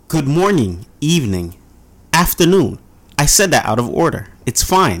Good morning, evening, afternoon. I said that out of order. It's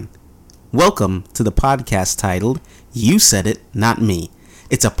fine. Welcome to the podcast titled You Said It, Not Me.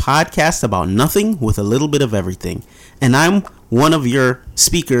 It's a podcast about nothing with a little bit of everything. And I'm one of your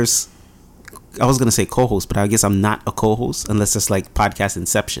speakers. I was going to say co-host, but I guess I'm not a co-host unless it's like podcast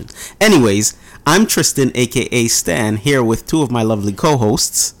Inception. Anyways, I'm Tristan, aka Stan, here with two of my lovely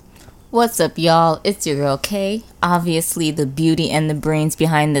co-hosts. What's up, y'all? It's your girl Kay. Obviously, the beauty and the brains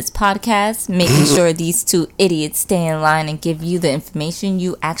behind this podcast, making sure these two idiots stay in line and give you the information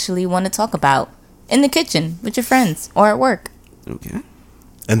you actually want to talk about in the kitchen with your friends or at work. Okay.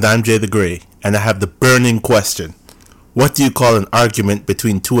 And I'm Jay the Gray, and I have the burning question. What do you call an argument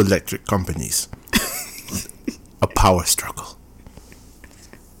between two electric companies? A power struggle.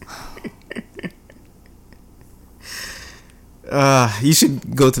 You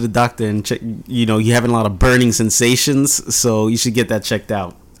should go to the doctor and check. You know, you're having a lot of burning sensations, so you should get that checked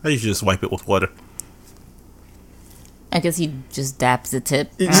out. I usually just wipe it with water. I guess he just daps the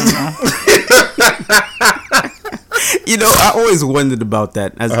tip. I don't know. You know, I always wondered about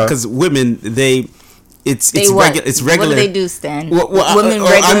that because women, it's regular. What do they do, Stan? Women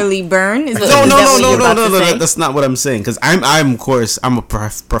regularly burn? No. That's not what I'm saying. Because I'm of course, I'm a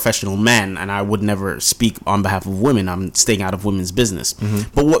professional man, and I would never speak on behalf of women. I'm staying out of women's business. Mm-hmm.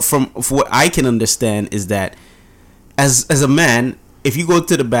 But from what I can understand is that as a man, if you go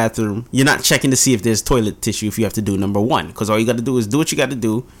to the bathroom, you're not checking to see if there's toilet tissue. If you have to do number one, because all you got to do is do what you got to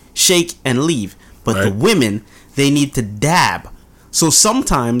do, shake and leave. But the women, they need to dab. So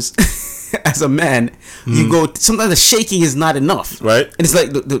sometimes, as a man, you go. Sometimes the shaking is not enough, right? And it's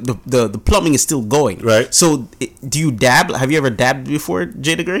like the plumbing is still going, right? So do you dab? Have you ever dabbed before,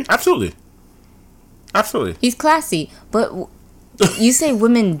 Jay the Gray? Absolutely. He's classy, but you say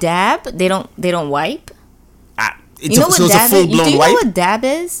women dab? They don't wipe. You know what dab is? Do you know what dab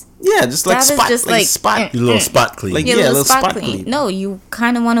is? Yeah, just like dab spot, is just like spot, your little spot clean. Like, a little spot clean. No, you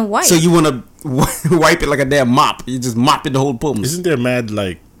kind of want to wipe. So you want to wipe it like a damn mop? You just mop it the whole pums. Isn't there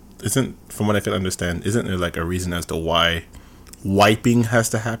from what I can understand, isn't there like a reason as to why wiping has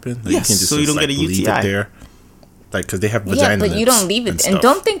to happen? Like, yes, you can't just, so you don't get a UTI. Leave it there. Like, because they have vagina. Yeah, but you don't leave it. And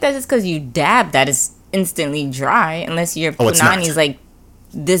don't think that just because you dab that is instantly dry, unless your punani is like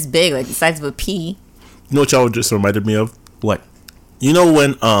this big, like the size of a pea. You know what y'all just reminded me of? What? You know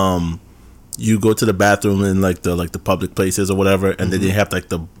when you go to the bathroom in like the public places or whatever, and then they have like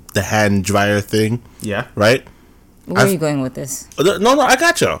the hand dryer thing. Yeah. Right? Where are you going with this? No, I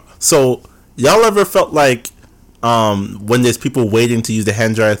got y'all. So y'all ever felt like when there's people waiting to use the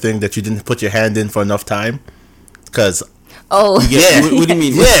hand dryer thing that you didn't put your hand in for enough time? Because yeah. What do you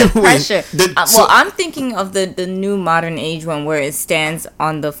mean? Yeah, pressure. I'm thinking of the new modern age one where it stands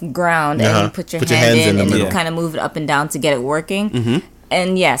on the ground and you put your hand in and you kind of move it up and down to get it working. Mm-hmm.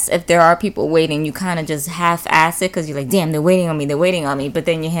 And yes, if there are people waiting, you kind of just half-ass it because you're like, damn, they're waiting on me. But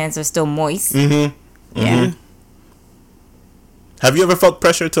then your hands are still moist. Mm-hmm. Yeah. Mm-hmm. Have you ever felt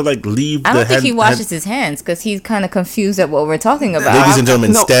pressure to like leave? I don't think he washes his hands because he's kind of confused at what we're talking about. Ladies and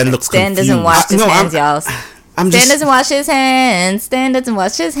gentlemen, Stan looks confused. Stan doesn't wash his hands, y'all. Stan doesn't wash his hands. Stan doesn't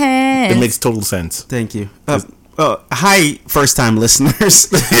wash his hands. It makes total sense. Thank you. Hi, first-time listeners.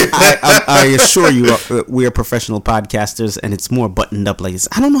 I assure you, we are professional podcasters, and it's more buttoned up like this.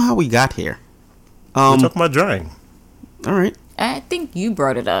 I don't know how we got here. We're talking about drying. All right. I think you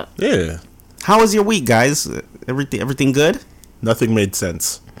brought it up. Yeah. How was your week, guys? Everything good? Nothing made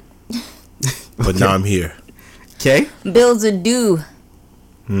sense. But now I'm here. Okay. Bills are due.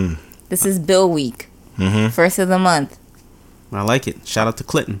 This is Bill Week. First of the month. I like it. Shout out to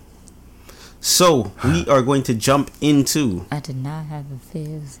Clinton. So, we are going to jump into... I did not have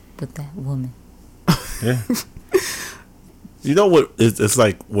affairs with that woman. Yeah. You know what? It's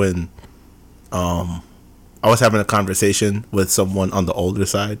like when I was having a conversation with someone on the older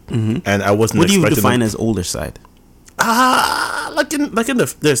side, and I wasn't. What do you define as older side? Like in their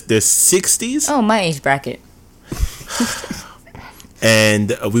 60s. Oh, my age bracket.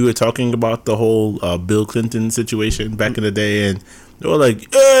 And we were talking about the whole Bill Clinton situation back in the day, and they were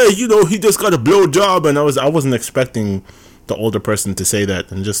like, "Hey, you know, he just got a blowjob," and I wasn't expecting the older person to say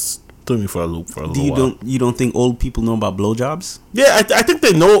that, and just threw me for a loop for a little while. You don't think old people know about blowjobs? Yeah, I think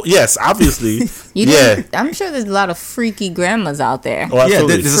they know. Yes, obviously. I'm sure there's a lot of freaky grandmas out there. Oh,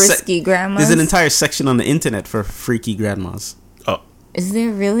 absolutely. Yeah, frisky grandmas. There's an entire section on the internet for freaky grandmas. Oh, is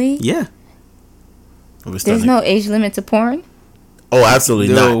there really? Yeah. There's no age limit to porn. Oh,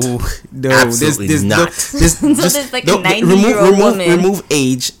 absolutely not. No, absolutely not. There's like a 90-year-old woman. Remove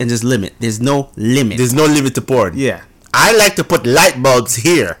age and just limit. There's no limit. There's no limit to porn. Yeah. I like to put light bulbs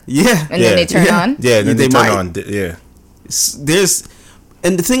here. Yeah. And then they turn on? Yeah, then they turn on. Yeah. There's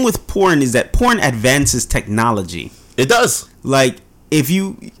And the thing with porn is that porn advances technology. It does. Like, if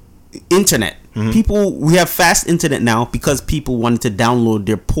you... Internet. People... We have fast internet now because people wanted to download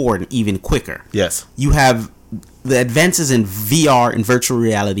their porn even quicker. Yes. You have the advances in VR and virtual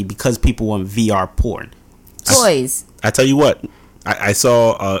reality because people want VR porn. Toys. I tell you what. I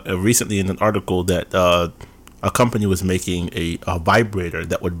saw recently in an article that a company was making a vibrator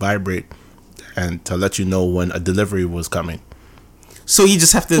that would vibrate and to let you know when a delivery was coming. So you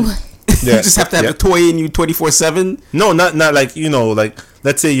just have to, you just have to have a toy in you 24/7. No, not like like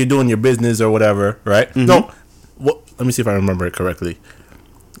let's say you're doing your business or whatever, right? Mm-hmm. No, let me see if I remember it correctly.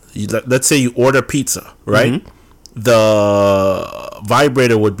 Let's say you order pizza, right? Mm-hmm. The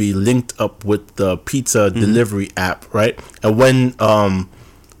vibrator would be linked up with the pizza delivery app, right? And when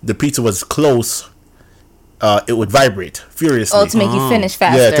the pizza was close, it would vibrate furiously. Oh, to make you finish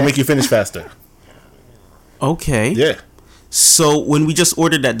faster. Yeah, to make you finish faster. Okay. Yeah. So when we just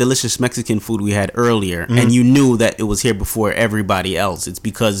ordered that delicious Mexican food we had earlier, and you knew that it was here before everybody else, it's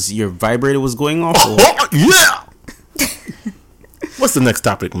because your vibrator was going off? Yeah! What's the next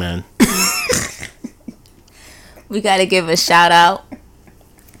topic, man? We got to give a shout out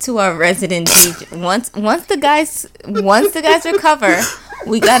to our resident DJ. Once the guys recover,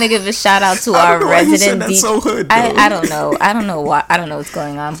 we got to give a shout out to our resident DJ. So hood, I don't know why. I don't know what's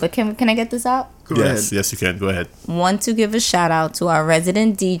going on. But can I get this out? Yes, you can. Go ahead. Want to give a shout out to our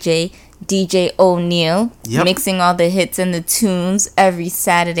resident DJ, DJ O'Neal, mixing all the hits and the tunes every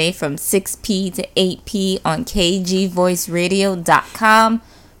Saturday from 6p to 8p on kgvoiceradio.com.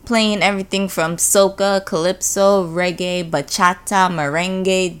 Playing everything from soca, calypso, reggae, bachata,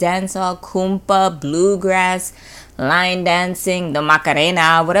 merengue, dancehall, compa, bluegrass, line dancing, the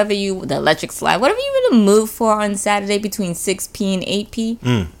Macarena, the electric slide, whatever you're in the mood for on Saturday between 6p and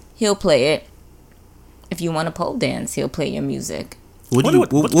 8p, he'll play it. If you want to pole dance, he'll play your music.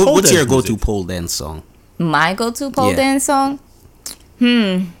 What's your go-to pole dance song? My go-to pole dance song?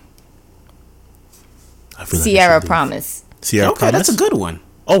 Sierra Promise. Sierra Promise? That's a good one.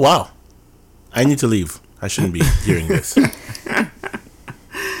 Oh, wow. I need to leave. I shouldn't be hearing this.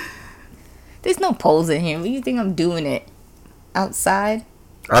 There's no poles in here. What do you think I'm doing it? Outside?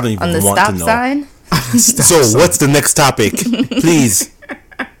 I don't even want to know. On the stop sign? So, what's the next topic? Please.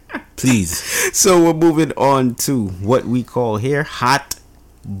 So, we're moving on to what we call here Hot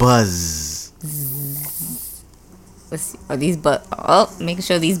Buzz. Let's see. Are these making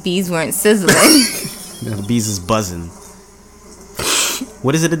sure these bees weren't sizzling. The bees is buzzing.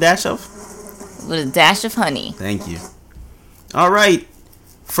 What is it, a dash of? With a dash of honey. Thank you. All right.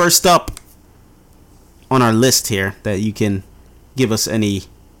 First up on our list here that you can give us any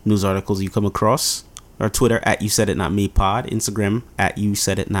news articles you come across. Our Twitter at YouSaidItNotMePod. Instagram at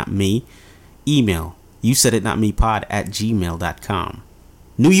YouSaidItNotMe. Email YouSaidItNotMePod@gmail.com.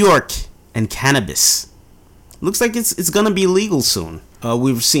 New York and cannabis. Looks like it's going to be legal soon.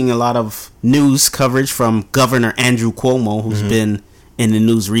 We're seeing a lot of news coverage from Governor Andrew Cuomo, who's been in the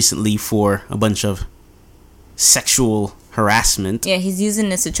news recently for a bunch of sexual harassment. Yeah, he's using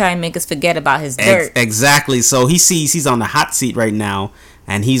this to try and make us forget about his dirt. Exactly. So he sees he's on the hot seat right now,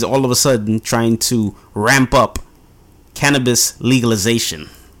 and he's all of a sudden trying to ramp up cannabis legalization.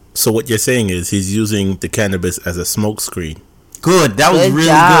 So what you're saying is he's using the cannabis as a smokescreen. Good. That was really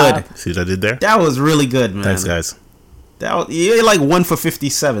good. See what I did there? That was really good, man. Thanks, guys. You're like 1 for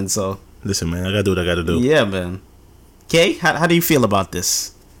 57, so. Listen, man, I gotta do what I gotta do. Yeah, man. Kay, how do you feel about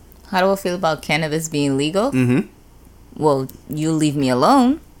this? How do I feel about cannabis being legal? Mm-hmm. Well, you leave me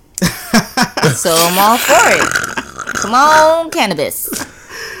alone. So I'm all for it. Come on, cannabis.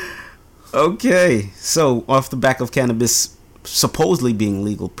 Okay, so off the back of cannabis supposedly being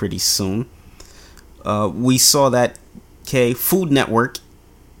legal pretty soon, we saw that Food Network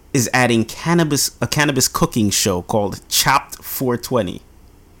is adding a cannabis cooking show called Chopped 420.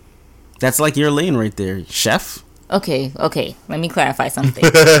 That's like your lane right there, chef. Okay. Let me clarify something.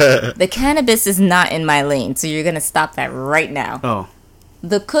 The cannabis is not in my lane, so you're going to stop that right now. Oh.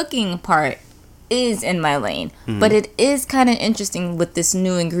 The cooking part is in my lane, but it is kind of interesting with this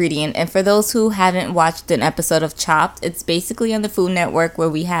new ingredient. And for those who haven't watched an episode of Chopped, it's basically on the Food Network where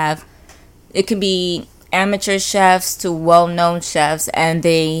it can be amateur chefs to well-known chefs, and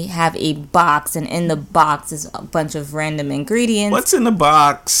they have a box, and in the box is a bunch of random ingredients. What's in the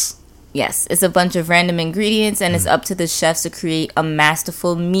box? Yes, it's a bunch of random ingredients, and it's up to the chefs to create a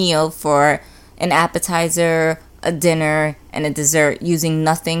masterful meal for an appetizer, a dinner, and a dessert using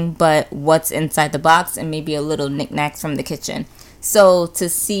nothing but what's inside the box and maybe a little knickknacks from the kitchen. So to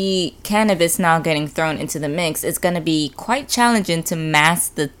see cannabis now getting thrown into the mix, it's going to be quite challenging to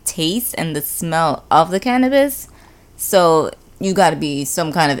mask the taste and the smell of the cannabis. So you got to be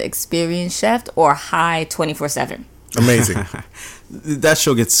some kind of experienced chef or high 24/7. Amazing. That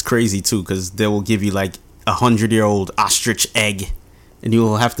show gets crazy too, because they will give you like 100-year-old ostrich egg, and you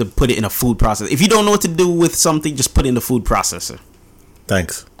will have to put it in a food processor. If you don't know what to do with something, just put it in the food processor.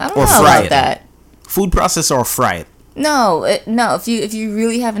 Thanks. I don't know about that. Food processor or fry it. No. If you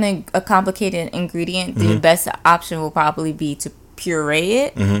really have a complicated ingredient, the best option will probably be to puree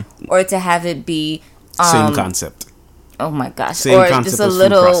it, or to have it be same concept. Oh my gosh! Same or concept just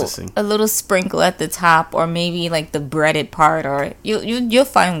a little sprinkle at the top, or maybe like the breaded part, or you'll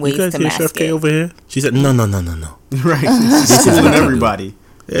find ways to mask Chef it. K over here? She said no. Right. This is with everybody.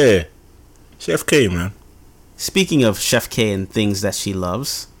 Yeah, Chef K, man. Speaking of Chef K and things that she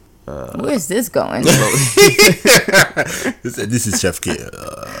loves, where's this going? This is Chef K.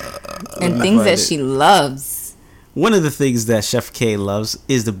 And things that she loves. One of the things that Chef K loves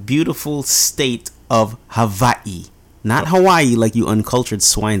is the beautiful state of Hawaii. Not Hawaii like you uncultured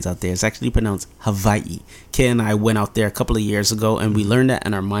swines out there. It's actually pronounced Hawaii. Kay and I went out there a couple of years ago, and we learned that,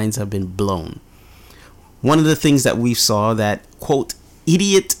 and our minds have been blown. One of the things that we saw that, quote,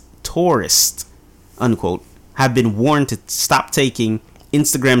 idiot tourists, unquote, have been warned to stop taking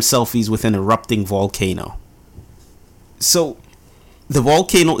Instagram selfies with an erupting volcano. So, the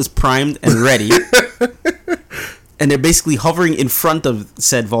volcano is primed and ready, and they're basically hovering in front of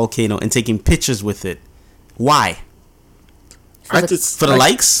said volcano and taking pictures with it. Why? For the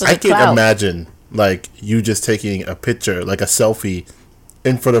likes? I can imagine like you just taking a picture, like a selfie,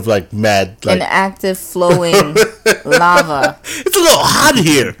 in front of like mad, like an active flowing lava. It's a little hot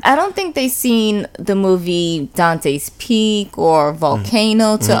here. I don't think they've seen the movie Dante's Peak or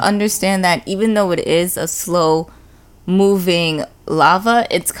Volcano to understand that even though it is a slow moving lava,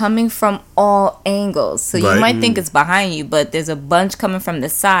 it's coming from all angles. So you might think it's behind you, but there's a bunch coming from the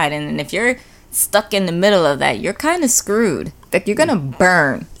side, and if you're stuck in the middle of that, you're kind of screwed. Like, you're gonna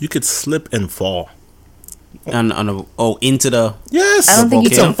burn. You could slip and fall. Into the yes. I don't think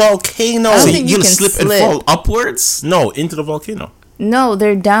it's a volcano. So you can slip and fall upwards? No, into the volcano. No,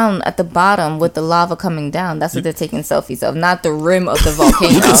 they're down at the bottom with the lava coming down. That's what they're taking selfies of, not the rim of the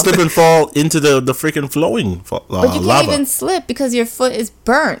volcano. You can slip and fall into the freaking flowing but you can't even slip because your foot is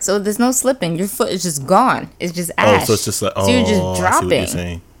burnt. So there's no slipping. Your foot is just gone. It's just ash. Oh, so it's just like, so you're just dropping. I see what you're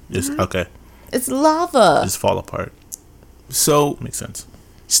saying. Just, okay. It's lava. Just fall apart. So makes sense.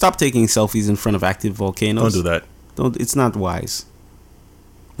 Stop taking selfies in front of active volcanoes. Don't do that. It's not wise.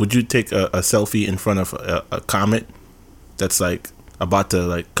 Would you take a selfie in front of a comet that's like about to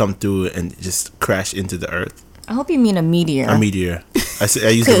like come through and just crash into the earth? I hope you mean a meteor. A meteor. I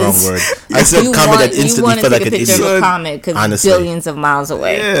used the wrong word. I said comet that instantly felt like an idiot. You want to take a picture of a comet because it's billions of miles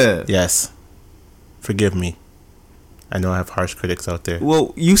away. Yeah. Yes. Forgive me. I know I have harsh critics out there.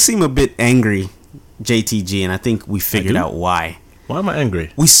 Well, you seem a bit angry, JTG, and I think we figured out why. Why am I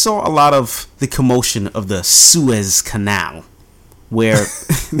angry? We saw a lot of the commotion of the Suez Canal, where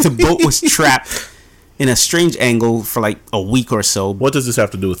the boat was trapped in a strange angle for like a week or so. What does this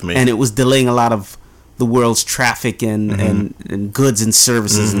have to do with me? And it was delaying a lot of the world's traffic and goods and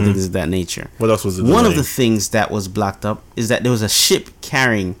services and things of that nature. What else was it? One of the things that was blocked up is that there was a ship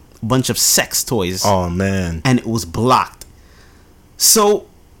carrying a bunch of sex toys. Oh, man. And it was blocked. So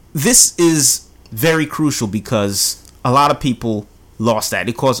this is very crucial because a lot of people lost that.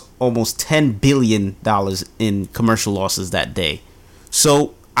 It caused almost $10 billion in commercial losses that day.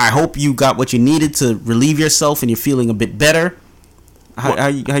 So I hope you got what you needed to relieve yourself and you're feeling a bit better. How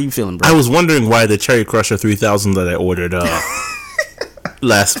you feeling, bro? I was wondering why the Cherry Crusher 3000 that I ordered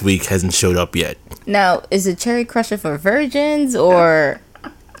last week hasn't showed up yet. Now, is it Cherry Crusher for virgins or...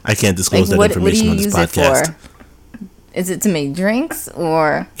 I can't disclose that information on this podcast. It for? Is it to make drinks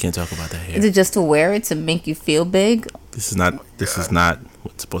or... Can't talk about that here. Is it just to wear it to make you feel big? This is not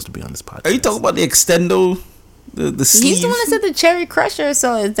what's supposed to be on this podcast. Are you talking about the extendo? The sleeve? He's the one that said the Cherry Crusher,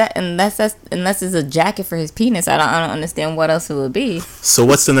 so is that unless it's a jacket for his penis, I don't understand what else it would be. So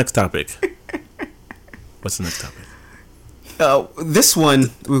what's the next topic? This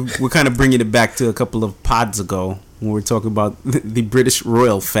one, we're kind of bringing it back to a couple of pods ago when we were talking about the British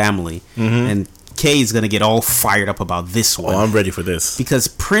royal family. And Kay is going to get all fired up about this one. Oh, I'm ready for this. Because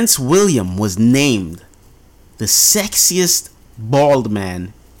Prince William was named the sexiest bald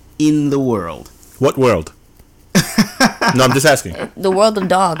man in the world. What world? No, I'm just asking. The world of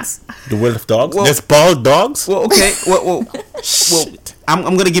dogs. The world of dogs? Well, there's bald dogs? Well, okay. Well, I'm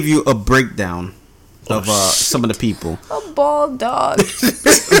going to give you a breakdown of some of the people. A bald dog. Just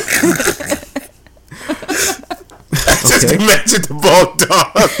imagine the bald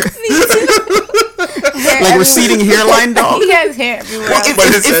dog. like receding hairline dog. He has hair everywhere.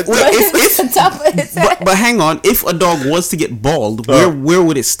 But hang on, if a dog was to get bald, where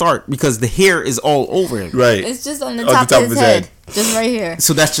would it start? Because the hair is all over him. Right. It's just on the top of his head. Just right here.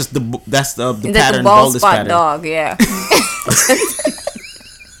 So that's just the pattern, the bald spot pattern. Dog, yeah.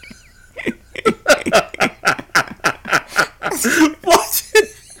 What?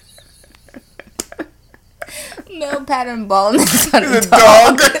 Male pattern baldness on a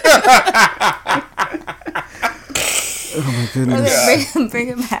dog. Oh my goodness! Okay, bring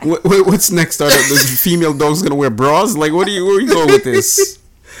it back. What's next? Are the female dogs gonna wear bras? Like, where are you going with this?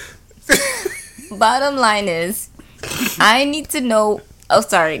 Bottom line is, I need to know. Oh,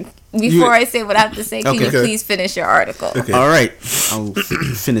 sorry. Before I say what I have to say, can you please finish your article? Okay. All right. I'll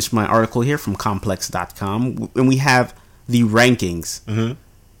finish my article here from complex.com. And we have the rankings. Mm-hmm.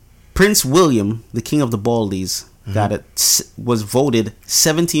 Prince William, the king of the Baldies, was voted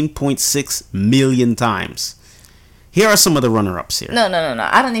 17.6 million times. Here are some of the runner-ups here. No.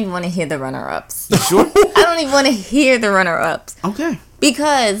 I don't even want to hear the runner-ups. Sure? I don't even want to hear the runner-ups. Okay.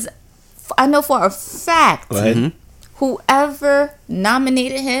 Because I know for a fact... Right. Mm-hmm. Whoever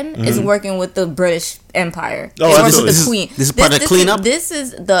nominated him is working with the British Empire. Oh, working with the Queen. This is part of the cleanup? This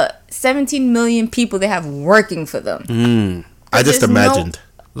is the 17 million people they have working for them. I just imagined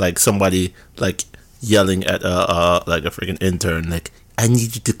like somebody like yelling at like a freaking intern, like, I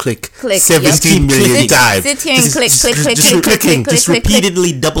need you to click 17 million times. Sit here and click. Just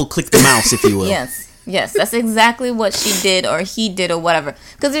repeatedly double click the mouse, if you will. Yes, that's exactly what she did or he did or whatever.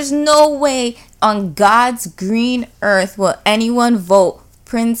 Because there's no way on God's green earth will anyone vote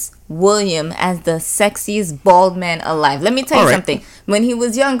Prince William as the sexiest bald man alive. Let me tell you something. When he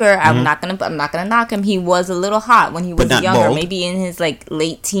was younger, I'm not gonna knock him. He was a little hot when he was younger, bald. Maybe in his like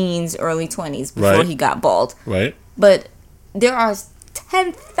late teens, early 20s before he got bald. Right. But there are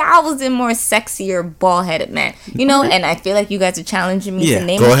 10,000 more sexier bald-headed men, you know, and I feel like you guys are challenging me to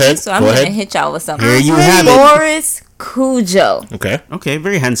name a few, so I'm gonna hit y'all with something. Here you have Morris Cujo. Okay,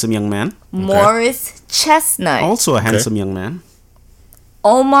 very handsome young man. Morris Chestnut, also a handsome young man.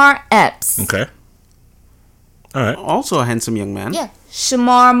 Omar Epps. Okay. All right. Also a handsome young man. Yeah.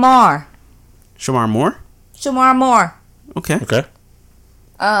 Shamar Moore. Shamar Moore. Shamar Moore. Okay.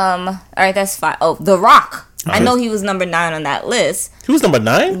 All right, that's 5. Oh, The Rock. I know he was number 9 on that list. He was number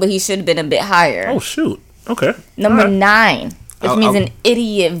 9? But he should have been a bit higher. Oh, shoot. Okay. Number 9. Which means an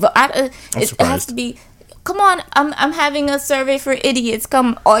idiot. It has to be... Come on, I'm having a survey for idiots.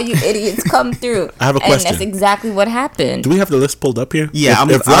 Come, all you idiots, come through. I have a question. And that's exactly what happened. Do we have the list pulled up here? Yeah.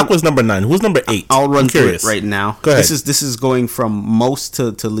 If Rock was number 9, who's number 8? I'll run through it right now. Go ahead. This is going from most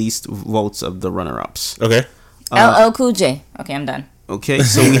to least votes of the runner-ups. Okay. LL Cool J. Okay, I'm done. Okay,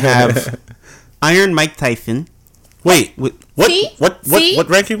 so we have Iron Mike Tyson. Wait, what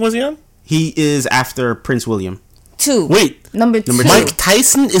ranking was he on? He is after Prince William. 2. Wait, number 2. Mike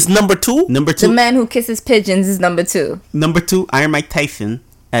Tyson is number 2? Number 2. The man who kisses pigeons is number 2. Number 2, Iron Mike Tyson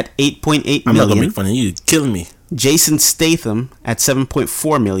at 8.8 million. I'm not gonna make fun of you. You're killing me. Jason Statham at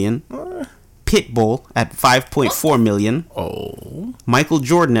 7.4 million. Pitbull at 5.4 million. Oh. Michael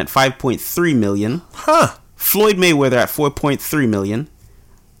Jordan at 5.3 million. Huh. Floyd Mayweather at 4.3 million.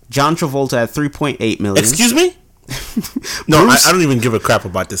 John Travolta at 3.8 million. Excuse me? No, I don't even give a crap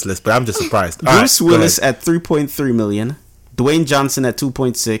about this list, but I'm just surprised. Bruce Willis at 3.3 million. Dwayne Johnson at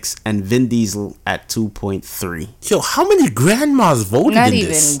 2.6 and Vin Diesel at 2.3. Yo, how many grandmas voted Not in even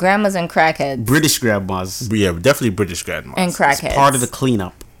this? grandmas and crackheads. British grandmas. Yeah, definitely British grandmas. And crackheads. It's part of the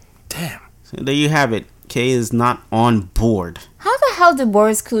cleanup. Damn. So there you have it. Kay is not on board. How the hell did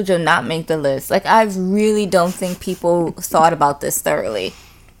Boris Cujo not make the list? Like, I really don't think people thought about this thoroughly.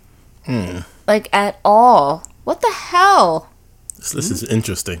 Like, at all. What the hell? This list is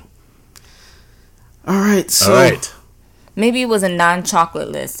interesting. All right, so... All right. Maybe it was a non-chocolate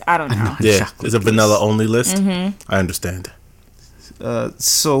list. I don't know. Yeah, it's a vanilla-only list. Mm-hmm. I understand.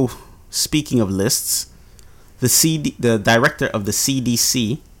 So, speaking of lists, the director of the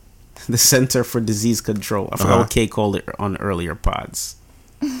CDC, the Center for Disease Control, I forgot what Kay called it on earlier pods.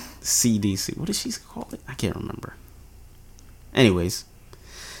 CDC. What did she call it? I can't remember. Anyways,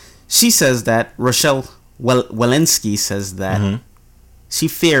 she says that Rochelle Walensky says that she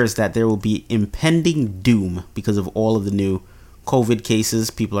fears that there will be impending doom because of all of the new COVID cases.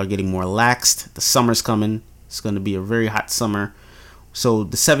 People are getting more laxed. The summer's coming. It's going to be a very hot summer. So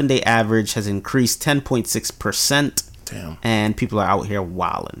the 7-day average has increased 10.6%. Damn. And people are out here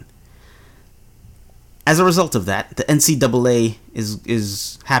wilding. As a result of that, the NCAA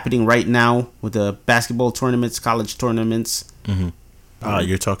is happening right now with the basketball tournaments, college tournaments.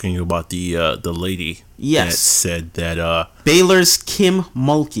 You're talking about the lady that said that Baylor's Kim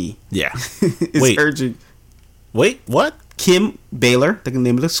Mulkey is urging Wait, what? Kim Baylor, the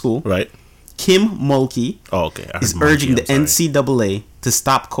name of the school. Right. Kim Mulkey is urging the NCAA to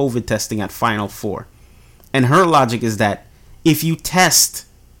stop COVID testing at Final Four. And her logic is that if you test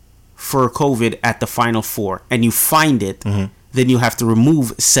for COVID at the Final Four and you find it, then you have to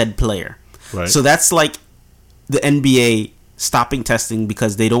remove said player. Right. So that's like the NBA stopping testing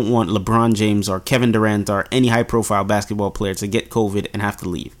because they don't want LeBron James or Kevin Durant or any high-profile basketball player to get COVID and have to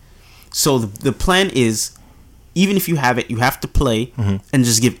leave. So the plan is, even if you have it, you have to play and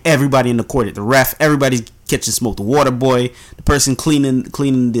just give everybody in the court, the ref, everybody's catching smoke, the water boy, the person cleaning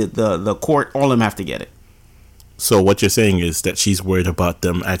the court, all of them have to get it. So what you're saying is that she's worried about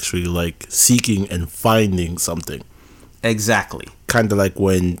them actually like seeking and finding something. Exactly. Kind of like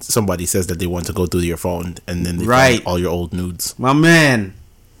when somebody says that they want to go through your phone and then they find all your old nudes. My man.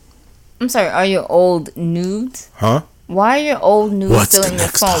 I'm sorry, are your old nudes? Huh? Why are your old nudes still in your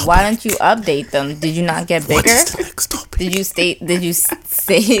phone? Topic? Why don't you update them? Did you not get bigger? What is the next topic? Did you stay the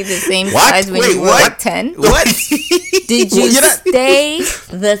same size when you were like 10? What? Did you stay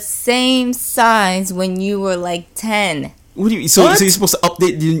the same size when you were like 10? What do you? So you're supposed to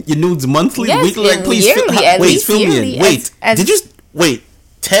update your nudes monthly, yes, weekly? Like, please, yearly, fill me in. Wait, did you? Wait,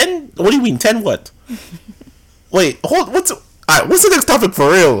 10? What do you mean 10? What? Wait, hold. What's the next topic for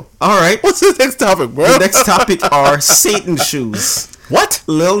real? All right, what's the next topic, bro? The next topic are Satan shoes. What?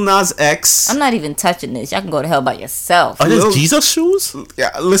 Lil Nas X. I'm not even touching this. Y'all can go to hell by yourself. Are these Jesus shoes?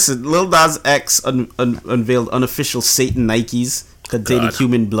 Yeah, listen. Lil Nas X unveiled unofficial Satan Nikes containing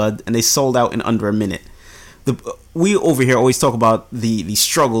human blood, and they sold out in under a minute. We over here always talk about the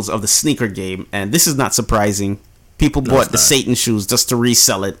struggles of the sneaker game, and this is not surprising. People bought the Satan shoes just to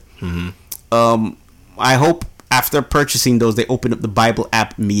resell it. I hope after purchasing those, they open up the Bible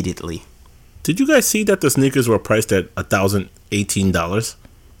app immediately. Did you guys see that the sneakers were priced at $1,018?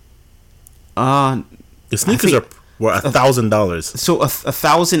 The sneakers were $1,000. So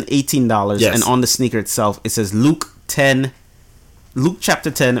 $1,018, yes. And on the sneaker itself, it says Luke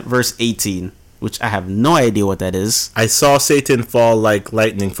chapter 10, verse 18, which I have no idea what that is. I saw Satan fall like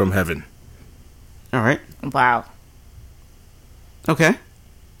lightning from heaven. All right. Wow. Okay.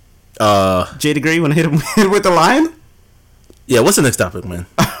 Jay Degree, you want to hit him with the line? Yeah, what's the next topic, man?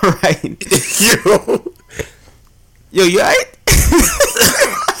 All right. Yo, you alright?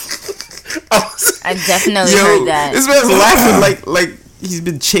 I definitely heard that. This man's laughing like he's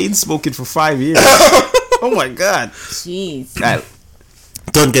been chain smoking for 5 years. Oh my god. Jeez.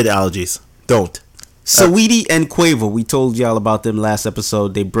 Don't get allergies. Don't. Saweetie and Quavo, we told y'all about them last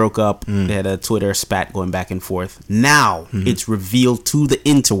episode. They broke up. They had a Twitter spat going back and forth. Now it's revealed to the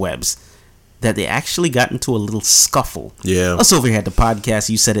interwebs that they actually got into a little scuffle. Yeah. Us over here at the podcast,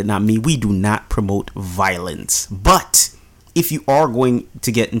 you said it, not me. We do not promote violence. But if you are going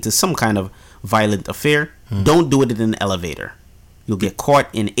to get into some kind of violent affair, don't do it in an elevator. You'll get caught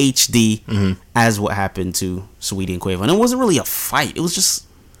in HD, as what happened to Saweetie and Quavo. And it wasn't really a fight. It was just...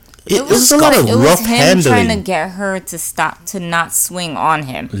 It was a lot of rough handling. It was him trying to get her to stop, to not swing on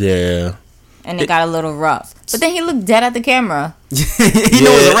him. Yeah. And it got a little rough. But then he looked dead at the camera. He knew it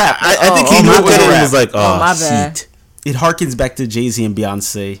was a rap. I think he looked at it and was like, oh my bad. Shit. It harkens back to Jay-Z and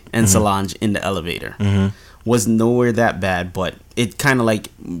Beyonce and Solange in the elevator. Was nowhere that bad, but it kind of like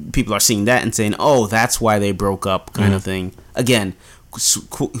people are seeing that and saying, oh, that's why they broke up kind of thing. Again,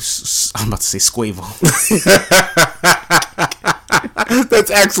 I'm about to say Squavo.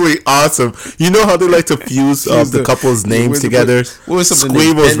 That's actually awesome. You know how they like to fuse the couple's names together? What was something?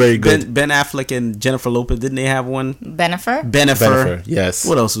 Squavo's very good. Ben Affleck and Jennifer Lopez, didn't they have one? Bennifer, yes.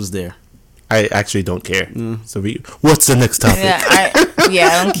 What else was there? I actually don't care. So what's the next topic? I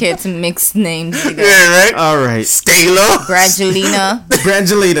don't care to mix names together. Yeah, right? All right. Stalo.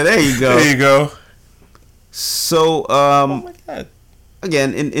 Brangelina, there you go. There you go. So, oh my God.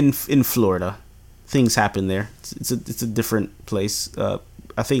 Again, in Florida, things happen there. It's a different place.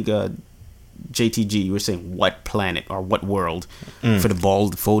 I think JTG, you were saying what planet or what world for the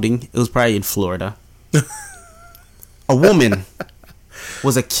bald voting. It was probably in Florida. A woman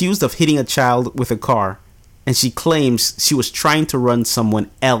was accused of hitting a child with a car, and she claims she was trying to run someone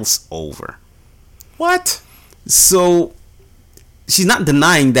else over. What? So she's not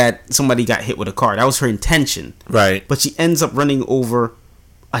denying that somebody got hit with a car. That was her intention. Right. But she ends up running over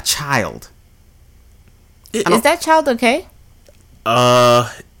a child. Is that child okay?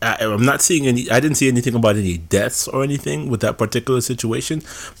 I'm not seeing any. I didn't see anything about any deaths or anything with that particular situation.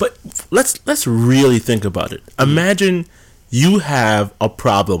 But let's really think about it. Imagine you have a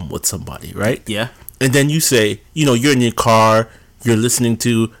problem with somebody, right? Yeah. And then you say, you're in your car, you're listening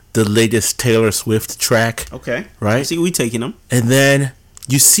to the latest Taylor Swift track. Okay. Right? See, we taking them. And then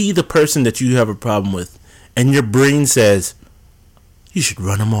you see the person that you have a problem with, and your brain says, you should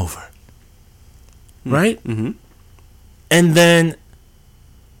run them over. Right? Mm-hmm. And then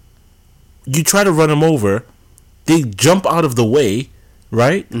you try to run them over, they jump out of the way,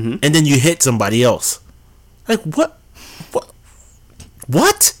 right? Mm-hmm. And then you hit somebody else. Like, what?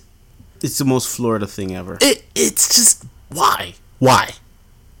 It's the most Florida thing ever. It's just, why? Why?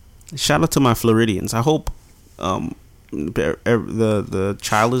 Shout out to my Floridians. I hope the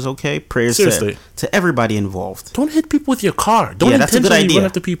child is okay. Prayers to everybody involved. Don't hit people with your car. Don't that's a good idea. Run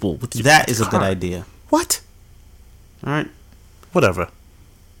after people with your That is car. a good idea. What? All right. Whatever.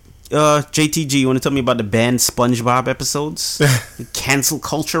 JTG, you want to tell me about the banned SpongeBob episodes? Cancel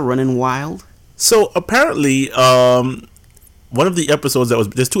culture running wild. So apparently, one of the episodes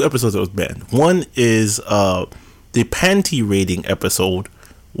there's 2 episodes that was banned. One is the panty rating episode.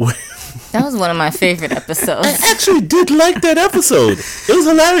 That was one of my favorite episodes. I actually did like that episode. It was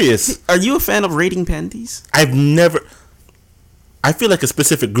hilarious. Are you a fan of rating panties? I feel like a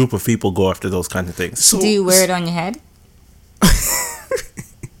specific group of people go after those kinds of things. So, do you wear it on your head?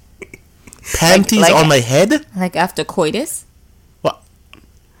 Panties on my head? Like after coitus? What?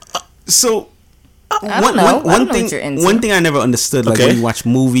 So... I don't know one what you're into. One thing I never understood, like when you watch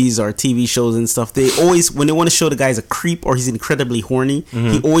movies or TV shows and stuff, they always, when they want to show the guy's a creep or he's incredibly horny,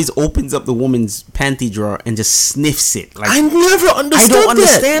 he always opens up the woman's panty drawer and just sniffs it. Like, I never understood that.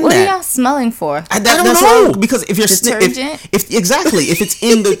 Understand what that. are y'all smelling for? I don't know. Because if you're detergent, if it's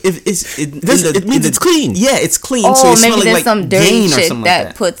in the it means it's clean. Yeah, it's clean. Oh, so you're maybe smelling there's like some dirty shit like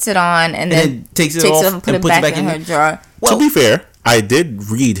that puts it on and then takes it off and puts it back in her drawer. Well, to be fair, I did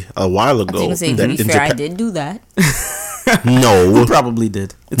read a while ago that in Japan, I did do that. No, you probably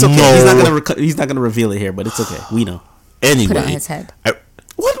did. It's okay. No. He's not gonna reveal it here, but it's okay. We know. Anyway, put it on his head.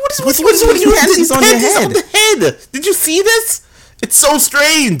 What is you panties on your head? On the head? Did you see this? It's so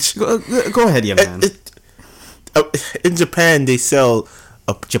strange. Go ahead, young man. In Japan, they sell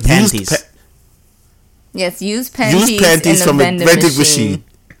Japanties. Yes, used panties in from the a vending machine.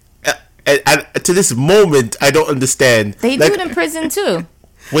 And to this moment, I don't understand. They do it in prison too.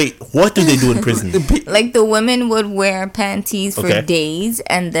 Wait, what do they do in prison? Like the women would wear panties for days,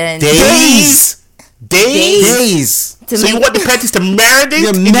 and then days. So you want the panties to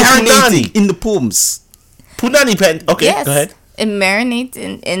marinate in the pooms. Punani panties. Okay, yes. Go ahead. It marinates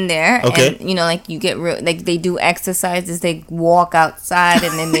in there, okay. And like you get like they do exercises. They walk outside,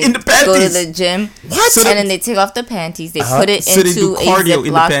 and then they the go to the gym. What? And then they take off the panties. They put it into a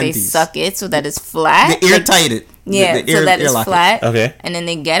Ziploc. They suck it so that it's flat. They airtight it. Yeah, so that it's flat. Okay. And then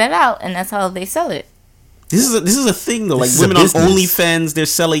they get it out, and that's how they sell it. This is a thing though. Like women on OnlyFans, they're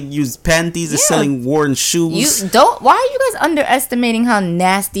selling used panties. They're selling worn shoes. Why are you guys underestimating how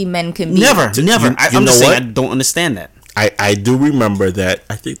nasty men can be? Never. I'm just saying, I don't understand that. I do remember that.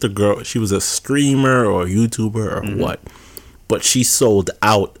 I think the girl, she was a streamer or a YouTuber or what, but she sold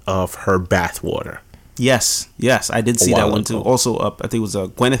out of her bathwater. Yes, I did see that one too. Also, I think it was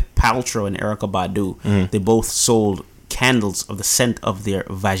Gwyneth Paltrow and Erykah Badu. They both sold candles of the scent of their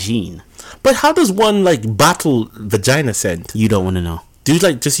vagine. But how does one like bottle vagina scent? You don't want to know. Do you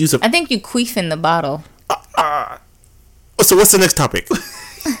like just use I think you queef in the bottle. So what's the next topic?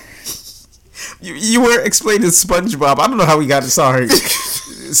 You were explaining SpongeBob. I don't know how we got sorry.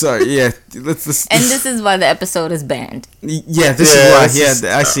 Yeah. And this is why the episode is banned. Yeah, this is why.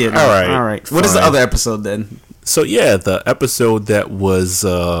 Yeah, I see it now. All right. What is the other episode then? So yeah, the episode that was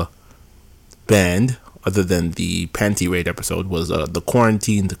banned, other than the panty raid episode, was the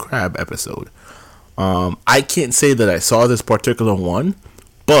Quarantine the Crab episode. I can't say that I saw this particular one,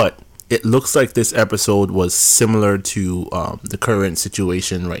 but it looks like this episode was similar to the current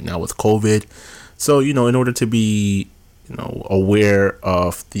situation right now with COVID. So, in order to be, aware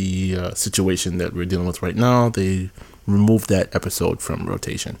of the situation that we're dealing with right now, they removed that episode from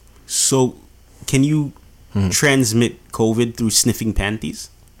rotation. So, can you transmit COVID through sniffing panties?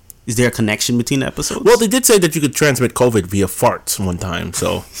 Is there a connection between the episodes? Well, they did say that you could transmit COVID via farts one time.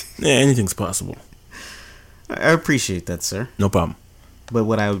 So, yeah, anything's possible. I appreciate that, sir. No problem. But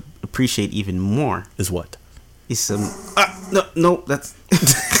what I appreciate even more is what? Is some... No, that's...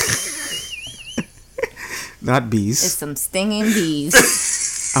 not bees. It's some stinging bees.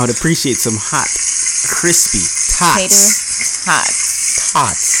 I would appreciate some hot, crispy tots.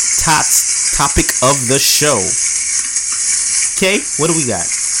 Tots. Topic of the show. Okay, what do we got?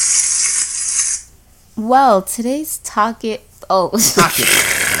 Well, today's topic... Topic.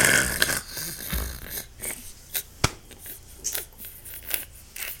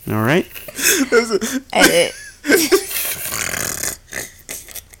 All right. Edit.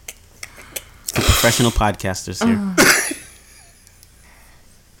 Professional podcasters here.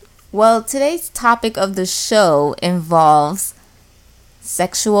 Well, today's topic of the show involves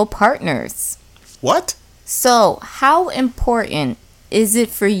sexual partners. What? So, how important is it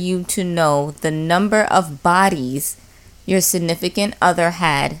for you to know the number of bodies your significant other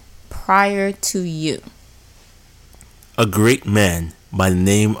had prior to you? A great man by the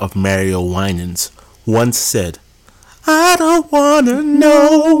name of Mario Winans once said, I don't want to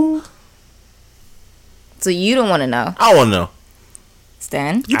know. So you don't want to know? I want to know.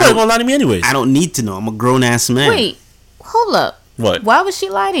 Stan? You probably going to lie to me anyways. I don't need to know. I'm a grown-ass man. Wait, hold up. What? Why would she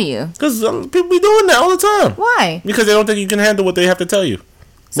lie to you? Because people be doing that all the time. Why? Because they don't think you can handle what they have to tell you.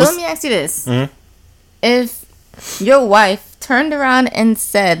 So let me ask you this. Mm-hmm. If your wife turned around and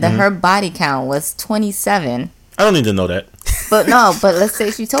said that her body count was 27... I don't need to know that. But let's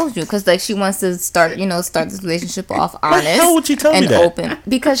say she told you. Because she wants to start this relationship off honest. How would she tell me that? Open.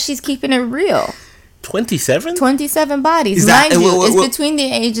 Because she's keeping it real. 27? 27 bodies. Mind you, it's between the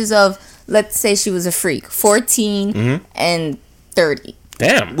ages of, let's say she was a freak, 14 and 30.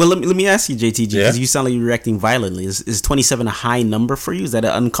 Damn. Well, let me ask you, JTG, because you sound like you're reacting violently. Is 27 a high number for you? Is that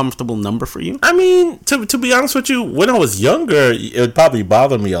an uncomfortable number for you? I mean, to be honest with you, when I was younger, it would probably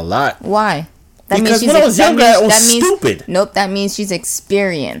bother me a lot. Why? Because when I was younger, I was stupid. Nope, that means she's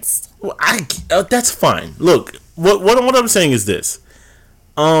experienced. Well, that's fine. Look, what I'm saying is this.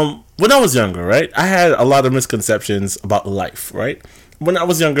 When I was younger, right, I had a lot of misconceptions about life, right? When I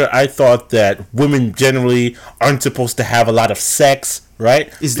was younger, I thought that women generally aren't supposed to have a lot of sex,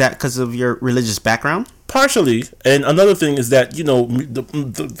 right? Is that because of your religious background? Partially. And another thing is that,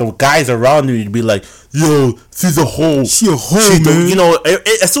 the guys around you would be like, yo, she's a hoe. She a hoe, man.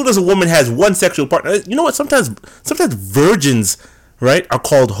 As soon as a woman has one sexual partner, you know what? Sometimes virgins, right, are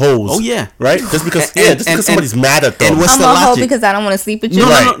called hoes. Oh, yeah. Right? Just because somebody's mad at them. And what's I'm the a logic? hoe because I don't want to sleep with you. No,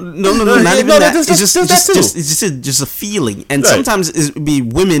 not even that. It's just a feeling. And right. sometimes it be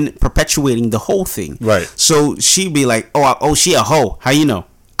women perpetuating the whole thing. Right. So she'd be like, oh, she a hoe. How you know?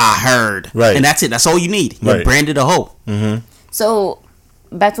 I heard. Right. And that's it. That's all you need. You're branded a hoe. Mm-hmm. So,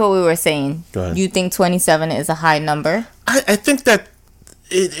 back to what we were saying. Go ahead. You think 27 is a high number? I think that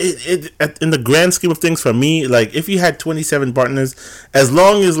it in the grand scheme of things, for me, like, if you had 27 partners, as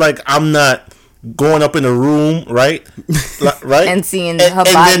long as, like, I'm not going up in a room, right? Right? And seeing her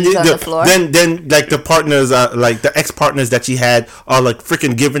body on the floor. Then like the partners, like the ex-partners that she had are like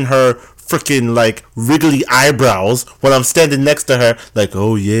freaking giving her freaking like wriggly eyebrows when I'm standing next to her, like,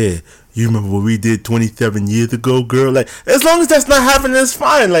 oh yeah, you remember what we did 27 years ago, girl? Like, as long as that's not happening, it's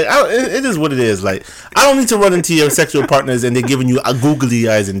fine. Like, it is what it is. Like, I don't need to run into your sexual partners and they're giving you googly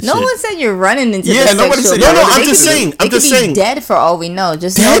eyes and shit. No one said you're running into nobody said. No, I'm just saying. I'm just saying. Dead for all we know.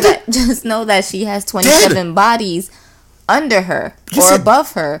 Just know that she has 27 bodies under her, or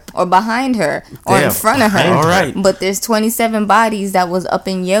above her, or behind her, or in front of her. All right. But there's 27 bodies that was up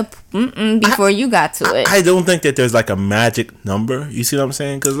in your before you got to it. I don't think that there's like a magic number. You see what I'm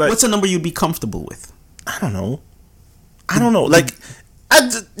saying? Because, like, what's a number you'd be comfortable with? I don't know. Like,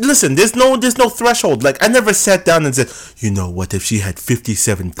 listen, there's no threshold. Like, I never sat down and said, what if she had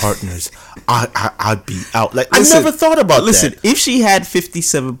 57 partners? I'd be out. Like, I never thought about that. Listen, if she had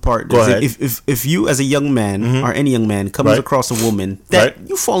 57 partners, if you as a young man or any young man comes across a woman that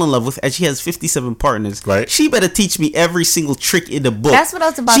you fall in love with and she has 57 partners, she better teach me every single trick in the book. That's what I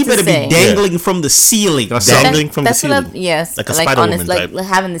was about to say. She better be dangling from the ceiling or dangling from the ceiling. Yes, like a Spider-Woman type. Like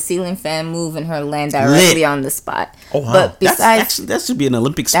having the ceiling fan move and her land directly on the spot. Oh, wow. But besides, that should be an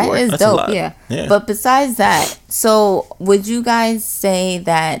Olympic sport. That is dope, yeah. But besides that, so would you guys say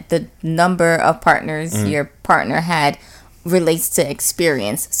that the number of partners your partner had relates to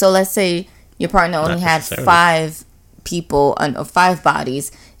experience? So let's say your partner only had 5 people or 5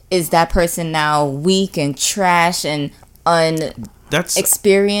 bodies. Is that person now weak and trash and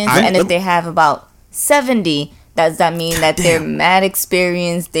unexperienced? And if they have about 70, does that mean that they're mad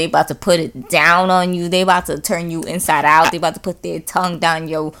experienced? They about to put it down on you. They about to turn you inside out. They about to put their tongue down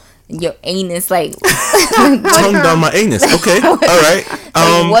your anus, like tongue down my anus. Okay, all right.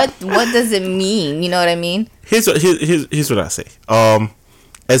 What does it mean? You know what I mean? Here's what I say.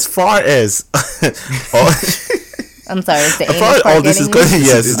 As far as I'm sorry, it's the anus part this is good.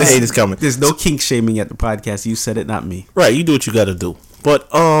 Yes, it's the anus coming. There's no kink shaming at the podcast. You said it, not me. Right, you do what you got to do. But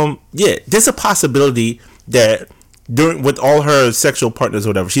there's a possibility that with all her sexual partners or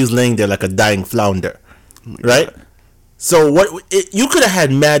whatever, she's laying there like a dying flounder, right? So you could have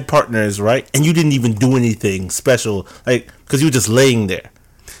had mad partners, right? And you didn't even do anything special, like, because you were just laying there,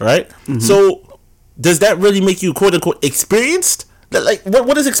 right? Mm-hmm. So does that really make you quote unquote experienced? Like,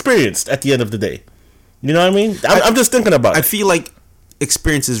 what is experienced at the end of the day? You know what I mean? I'm just thinking about it. I feel like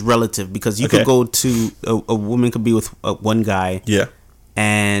experience is relative because you could go to a woman could be with one guy,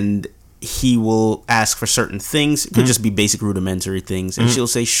 and he will ask for certain things. It could just be basic rudimentary things, and she'll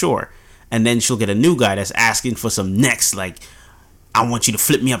say sure. And then she'll get a new guy that's asking for some next, like, I want you to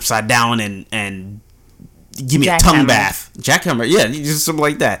flip me upside down and give me a tongue bath. Jackhammer, yeah, just something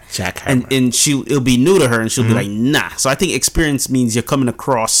like that. Jackhammer. And it'll be new to her, and she'll be like, nah. So I think experience means you're coming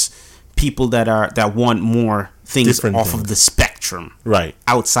across people that want more things off of the spectrum, right,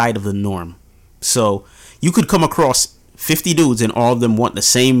 outside of the norm. So you could come across 50 dudes, and all of them want the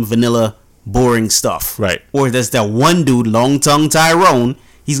same vanilla, boring stuff, right? Or there's that one dude, long tongue Tyrone.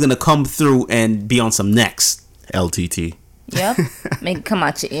 He's gonna come through and be on some next LTT. Yep, make it come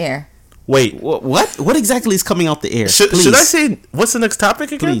out your ear. Wait, what exactly is coming out the air? Should I say what's the next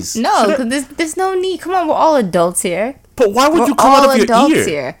topic again? Please. No, because there's no need. Come on, we're all adults here. But why would you come out of your ear?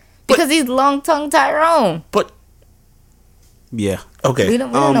 Here. Because he's long tongue Tyrone. But yeah, okay. We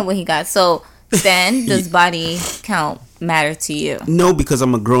don't know what he got. So Stan, does body count matter to you? No, because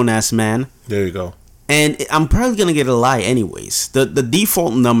I'm a grown ass man. There you go. And I'm probably gonna get a lie anyways. The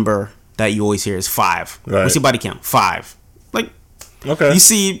default number that you always hear is 5. Right. What's your body count? 5. Like, okay. You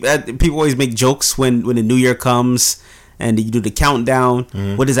see, people always make jokes when the new year comes and you do the countdown.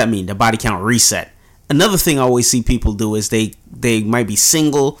 What does that mean? The body count reset. Another thing I always see people do is they might be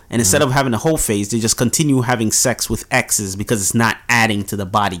single, and instead of having a whole phase, they just continue having sex with exes because it's not adding to the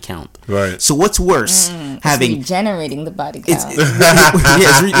body count. Right. So what's worse, having regenerating the body count?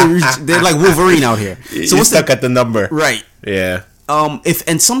 They're like Wolverine out here. So what's stuck at the number? Right. Yeah.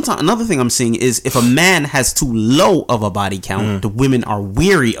 And sometimes another thing I'm seeing is if a man has too low of a body count, the women are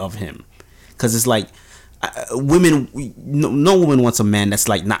weary of him, because it's like women. No woman wants a man that's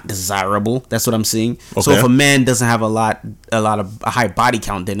like not desirable. That's what I'm seeing. Okay. So if a man doesn't have a high body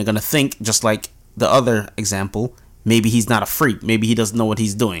count, then they're gonna think just like the other example. Maybe he's not a freak. Maybe he doesn't know what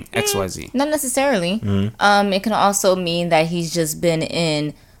he's doing. XYZ. Not necessarily. It can also mean that he's just been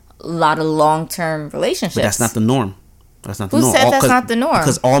in a lot of long-term relationships. But that's not the norm. That's not the norm. Who said that's not the norm?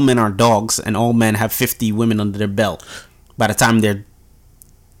 Because all men are dogs, and all men have 50 women under their belt by the time they're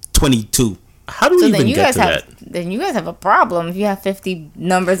 22. How do we even get to that? Then you guys have a problem if you have 50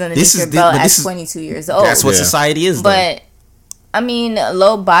 numbers underneath your belt at 22 years old. That's what society is, though. But, I mean,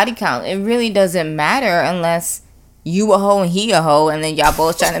 low body count, it really doesn't matter unless you a hoe and he a hoe, and then y'all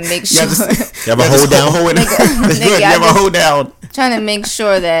both trying to make sure. You have a hoe down? You have a hoe down. Trying to make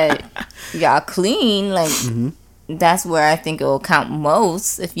sure that y'all clean, like... That's where I think it will count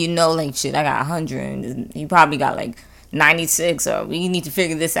most. If you know, like, shit, I got 100, and you probably got like 96, or we need to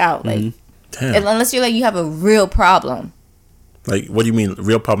figure this out. Like, unless you're like you have a real problem. Like, what do you mean,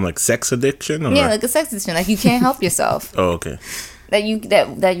 real problem? Like sex addiction? Or? Yeah, like a sex addiction. Like you can't help yourself. Oh, okay.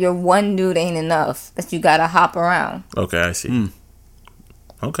 That your one dude ain't enough. That you gotta hop around. Okay, I see.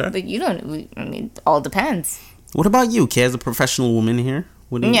 Okay. But you don't. I mean, it all depends. What about you, Kay, as a professional woman here?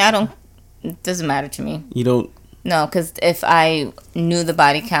 Yeah, I don't. It doesn't matter to me. You don't. No, because if I knew the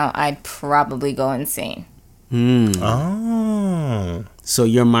body count, I'd probably go insane. Oh. So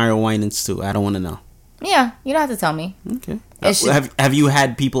you're Mario Winans too. I don't want to know. Yeah, you don't have to tell me. Okay. Have you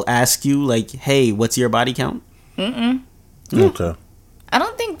had people ask you, like, hey, what's your body count? Okay. I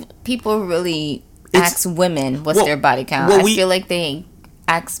don't think people really ask women what's their body count. I feel like they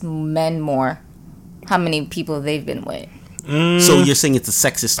ask men more how many people they've been with. So you're saying it's a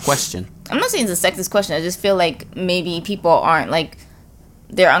sexist question? I'm not saying it's a sexist question. I just feel like maybe people aren't like,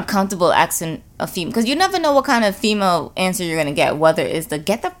 they're uncomfortable asking a female, because you never know what kind of female answer you're gonna get. Whether it's the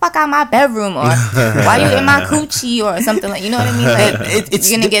 "get the fuck out of my bedroom" or "why you in my coochie" or something like, you know what I mean? Like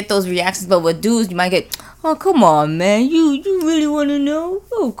you're gonna get those reactions. But with dudes, you might get, "Oh, come on, man, you really want to know?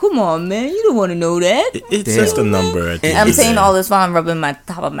 Oh, come on, man, you don't want to know that." It's just a number. I'm saying all this while I'm rubbing my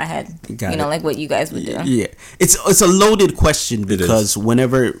top of my head. You know, like what you guys would do. Yeah, it's a loaded question because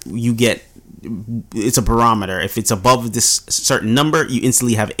whenever you get, it's a barometer. If it's above this certain number, you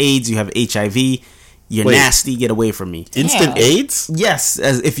instantly have AIDS, you have HIV, you're nasty, get away from me. Instant AIDS? Yes,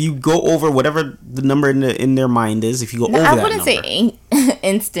 as if you go over whatever the number in their mind is, if you go over that number. I wouldn't say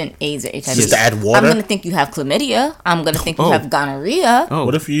instant AIDS or HIV. Just to add water? I'm going to think you have chlamydia. I'm going to think you have gonorrhea.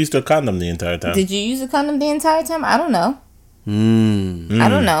 What if you used a condom the entire time? Did you use a condom the entire time? I don't know. I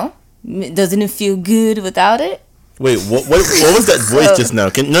don't know. Doesn't it feel good without it? Wait, what was that voice just now?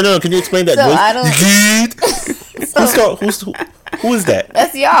 Can you explain that voice? I don't. Who is that?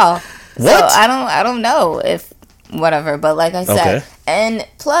 That's y'all. What? So I don't know if whatever, but like I said, and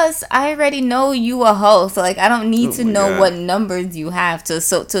plus I already know you a hoe, so like I don't need to know what numbers you have to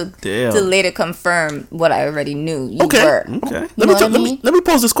later confirm what I already knew you were. Okay. Let me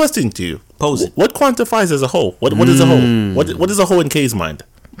pose this question to you. Pose it. What quantifies as a hoe? What is a hoe? What is a hoe in Kay's mind?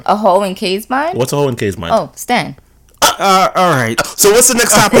 A hoe in Kay's mind? What's a hoe in Kay's mind? Oh, Stan. All right. So what's the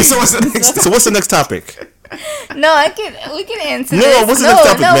next topic? So what's the next topic? No, we can answer no, this. What's the next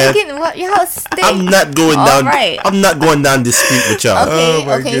topic, man? Y'all stay. I'm not going down. Right. I'm not going down this street with y'all.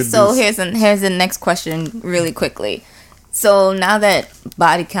 Okay, goodness. So here's the next question really quickly. So now that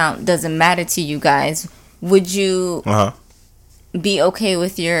body count doesn't matter to you guys, would you be okay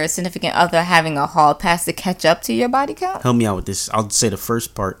with your significant other having a hall pass to catch up to your body count? Help me out with this. I'll say the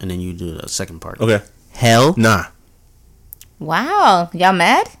first part and then you do the second part. Okay. Hell? Nah. Wow. Y'all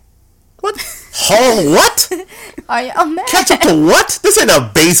mad? What? Hall what? Are y'all mad? Catch up to what? This ain't a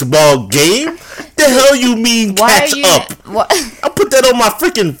baseball game. The hell you mean catch up? What? I put that on my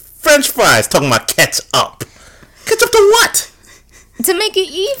freaking French fries talking about catch up. Catch up to what? To make it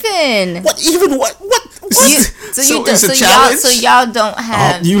even. What even? What? So y'all don't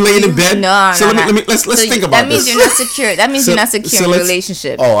have. You lay in bed. No. So let's think about this. That means you're not secure. That means you're not secure in a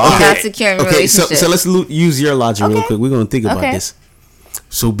relationship. Oh, okay. You're not secure in a relationship. So let's use your logic real quick. We're gonna think about this.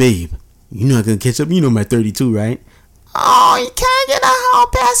 So babe, you're not gonna catch up. You know I'm at 32, right? Oh, you can't get a hall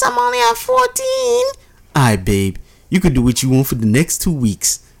pass. I'm only at 14. Alright, babe. You could do what you want for the next 2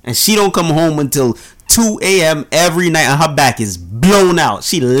 weeks, and she don't come home until 2 a.m. every night, and her back is blown out.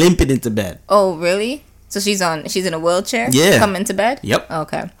 She limping into bed. Oh, really? So she's in a wheelchair? Yeah. Come into bed? Yep.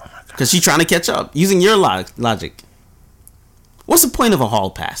 Okay. Because she's trying to catch up using your logic. What's the point of a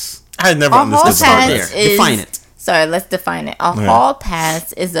hall pass? I never understood that. Define it. Sorry, let's define it. A hall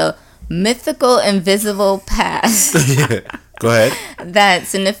pass is a mythical, invisible pass. Go ahead. That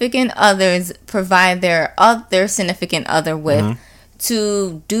significant others provide their other significant other with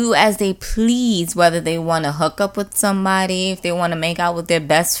to do as they please, whether they want to hook up with somebody, if they want to make out with their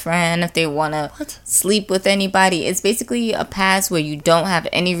best friend, if they want to sleep with anybody. It's basically a pass where you don't have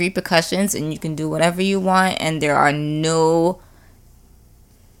any repercussions and you can do whatever you want, and there are no...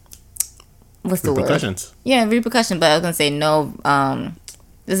 What's the repercussions? Word? Yeah, repercussion, but I was going to say no...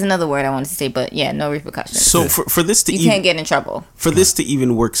 there's another word I wanted to say, but yeah, no repercussions. So for this to you can't get in trouble. For this to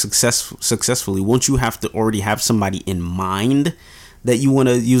even work successfully, won't you have to already have somebody in mind that you want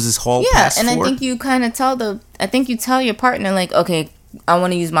to use this hall pass for? Yeah, and I think you kind of tell your partner, like, okay, I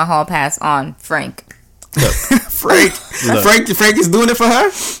want to use my hall pass on Frank. Frank is doing it for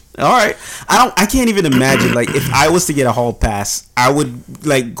her? All right. I can't even imagine, like, if I was to get a hall pass, I would,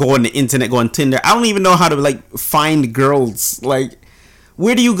 like, go on the internet, go on Tinder. I don't even know how to, like, find girls. Like,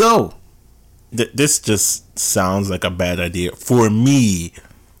 where do you go? This just sounds like a bad idea for me.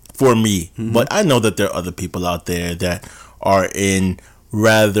 But I know that there are other people out there that are in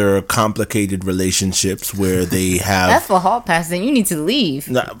rather complicated relationships where they have... That's for hall pass, then you need to leave.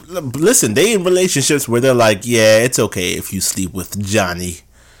 Nah, listen, they in relationships where they're like, yeah, it's okay if you sleep with Johnny.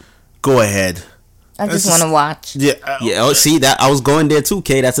 Go ahead. I just want to watch. Yeah. Oh, see, that I was going there too,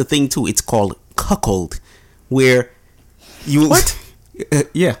 Kay. That's a thing too. It's called cuckold, where you... What?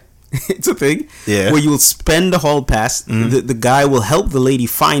 Yeah. It's a thing. Yeah. Where you will spend the hall pass. The guy will help the lady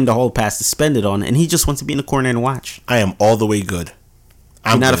find the hall pass to spend it on, and he just wants to be in the corner and watch. I am all the way good.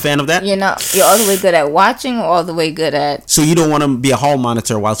 You're not a fan of that? You're all the way good at watching, or all the way good at... So you don't want to be a hall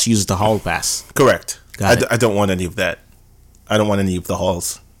monitor while she uses the hall pass? Correct. I don't want any of that. I don't want any of the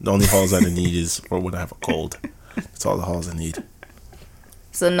halls. The only halls I need is for when I have a cold. That's all the halls I need.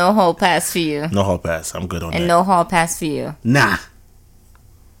 So no hall pass for you? No hall pass. I'm good on that. And no hall pass for you? Nah.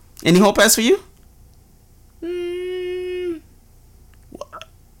 Any hall pass for you?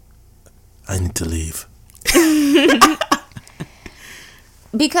 I need to leave.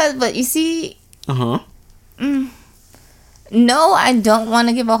 But you see... No, I don't want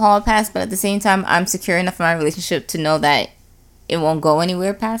to give a hall pass, but at the same time, I'm secure enough in my relationship to know that it won't go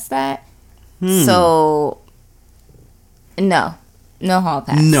anywhere past that. So, no hall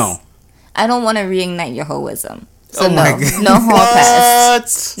pass. No. I don't want to reignite your hoism. So no hall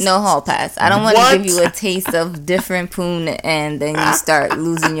pass. No hall pass. I don't want to give you a taste of different poon and then you start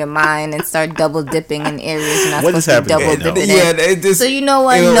losing your mind and start double dipping in areas you're not supposed to double dipping in. So you know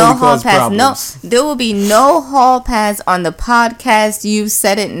what? No hall pass. Problems. No, there will be no hall pass on the podcast. You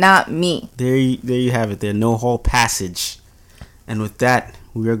said it, not me. There you have it. There, no hall passage. And with that,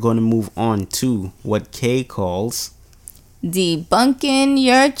 we are going to move on to what Kay calls debunking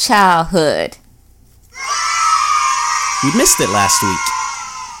your childhood. We missed it last week.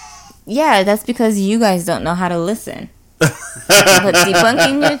 Yeah, that's because you guys don't know how to listen. But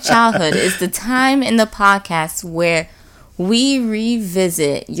debunking your childhood is the time in the podcast where we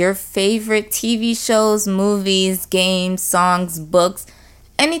revisit your favorite TV shows, movies, games, songs, books,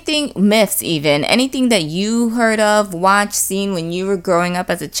 anything, myths even, anything that you heard of, watched, seen when you were growing up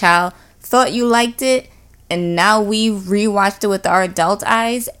as a child, thought you liked it, and now we rewatched it with our adult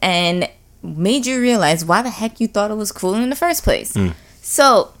eyes, and made you realize why the heck you thought it was cool in the first place.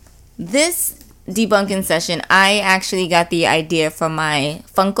 So this debunking session, I actually got the idea from my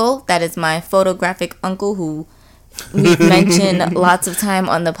Funkle. That is my photographic uncle who we've mentioned lots of time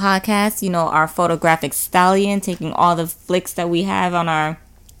on the podcast. You know, our photographic stallion, taking all the flicks that we have on our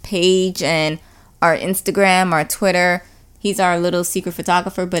page and our Instagram, our Twitter. He's our little secret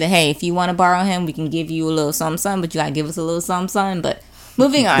photographer. But hey, if you want to borrow him, we can give you a little something, but you gotta give us a little something. But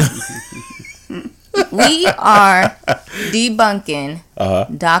moving on. We are debunking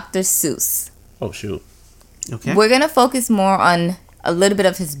Dr. Seuss. Oh, shoot. Okay. We're going to focus more on a little bit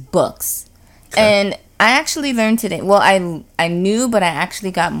of his books. Okay. And I actually learned today, well, I knew, but I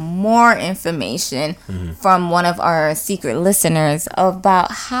actually got more information from one of our secret listeners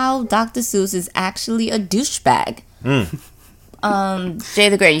about how Dr. Seuss is actually a douchebag. Jay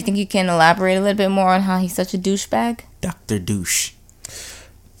the Great, you think you can elaborate a little bit more on how he's such a douchebag? Dr. Douche.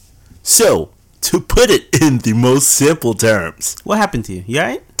 So, to put it in the most simple terms. What happened to you? You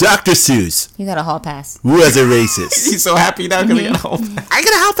alright? Dr. Seuss. You got a hall pass. Was a racist. He's so happy now because he got a hall pass. I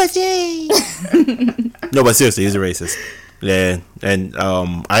got a hall pass, yay! No, but seriously, he's a racist. Yeah, and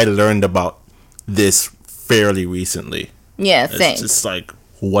I learned about this fairly recently. Yeah, same. It's just like,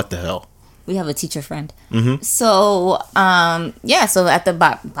 what the hell? We have a teacher friend. So, so at the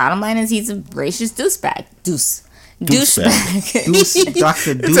bottom line is he's a racist douchebag. Douchebag.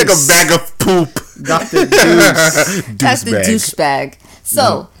 Dr. Deuce. It's like a bag of poop. Dr. Deuce. Dr. Douchebag.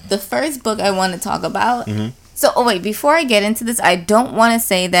 So, the first book I want to talk about. So, wait, before I get into this, I don't want to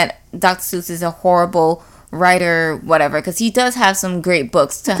say that Dr. Seuss is a horrible writer, whatever, because he does have some great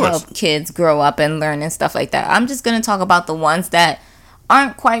books to help kids grow up and learn and stuff like that. I'm just going to talk about the ones that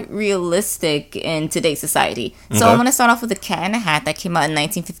aren't quite realistic in today's society. So I'm going to start off with The Cat in the Hat that came out in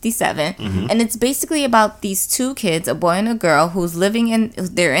 1957. And it's basically about these two kids, a boy and a girl, who's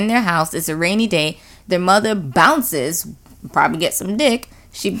they're in their house. It's a rainy day. Their mother bounces, probably get some dick.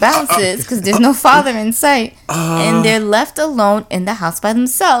 She bounces because there's no father in sight. And they're left alone in the house by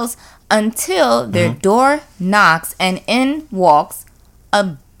themselves until their door knocks and in walks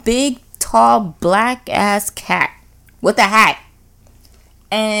a big, tall, black-ass cat with a hat.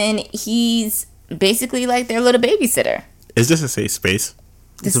 And he's basically like their little babysitter. Is this a safe space?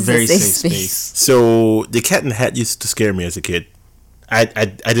 It's a very safe space. So, the Cat in the Hat used to scare me as a kid. I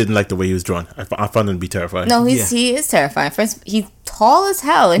didn't like the way he was drawn. I found him to be terrifying. No, he is terrifying. First, he's tall as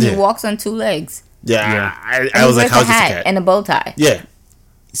hell and he walks on two legs. Yeah. I was like, how's this a cat? And a bow tie. Yeah.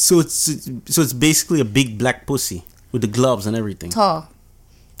 So it's basically a big black pussy with the gloves and everything. Tall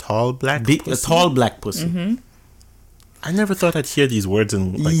black pussy? A tall black pussy. I never thought I'd hear these words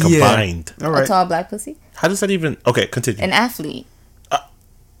in combined. All right. A tall black pussy? How does that even... Okay, continue. An athlete.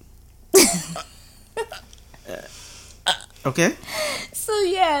 Okay.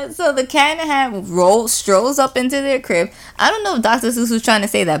 So the Cat in the Hat strolls up into their crib. I don't know if Dr. Seuss was trying to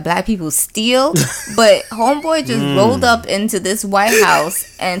say that black people steal, but homeboy just rolled up into this White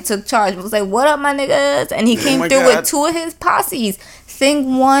House and took charge. It was like, what up, my niggas? And he came through with two of his posses.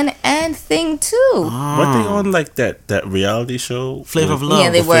 Thing 1 and Thing 2. Weren't they on like that reality show? Flavor of Love. Yeah,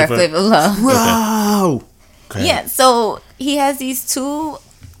 they were Flavor of Love. Wow. Okay. Yeah, so he has these two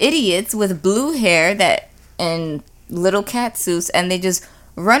idiots with blue hair and little cat suits, and they just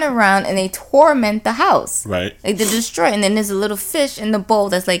run around and they torment the house. Right. Like they destroy it. And then there's a little fish in the bowl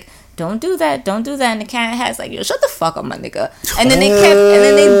that's like, don't do that. And the cat has like, yo, shut the fuck up, my nigga. And then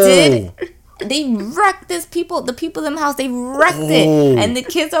they wrecked the people in the house. They wrecked it. And the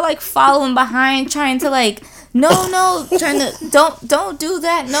kids are like following behind, trying to like, don't do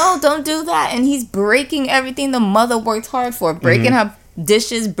that. No, don't do that. And he's breaking everything the mother worked hard for, breaking her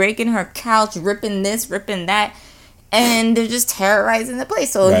dishes, breaking her couch, ripping this, ripping that. And they're just terrorizing the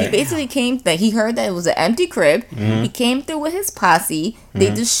place. So he basically he heard that it was an empty crib. He came through with his posse.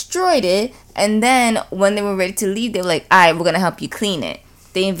 They destroyed it. And then when they were ready to leave, they were like, all right, we're going to help you clean it.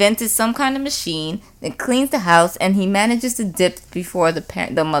 They invented some kind of machine that cleans the house, and he manages to dip before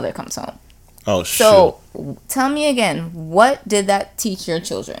the mother comes home. Oh, so tell me again, what did that teach your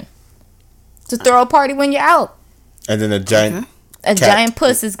children? To throw a party when you're out. And then a giant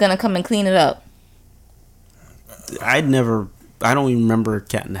puss is going to come and clean it up. I don't even remember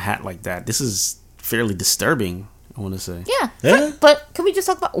Cat in the Hat like that. This is fairly disturbing, I want to say. Yeah. But can we just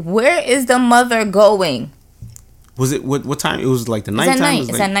talk about where is the mother going? Was it what time? It was like the nighttime.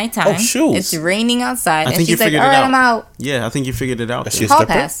 It's at nighttime. Oh shoot! It's raining outside, and she's like, "All right, I'm out." Yeah, I think you figured it out. Hall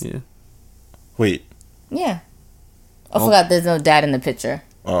pass. Yeah. Wait. Yeah. I forgot. There's no dad in the picture.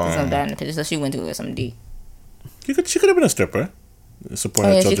 There's no dad in the picture, so she went to with some D. She could have been a stripper. She could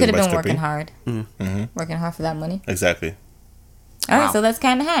have been working hard. Working hard for that money. Exactly. All right, so that's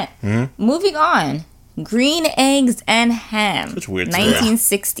kind of hot. Mm-hmm. Moving on. Green eggs and ham. Such weird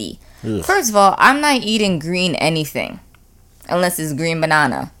 1960. Ugh. First of all, I'm not eating green anything unless it's green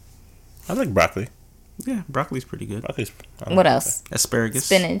banana. I like broccoli. Yeah, broccoli's pretty good. What else? Asparagus.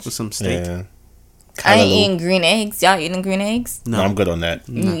 Spinach. With some steak. Yeah. I ain't eating green eggs. Y'all eating green eggs? No, I'm good on that.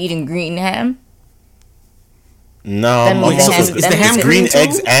 You eating green ham? No. Is the ham green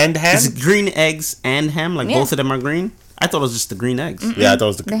eggs and ham? Is it green eggs and ham? Like both of them are green? I thought it was just the green eggs. Mm-mm. Yeah, I thought it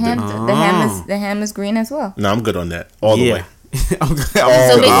was the ham. The ham is green as well. No, I'm good on that. All the way.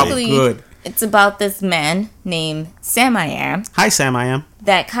 So basically, it's about this man named Sam I Am. Hi, Sam I Am.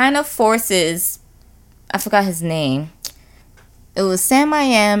 That kind of forces... I forgot his name. It was Sam I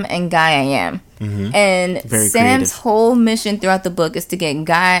Am and Guy I Am. Mm-hmm. And Very Sam's creative. whole mission throughout the book is to get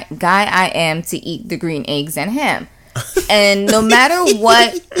Guy I Am to eat the green eggs and ham. And no matter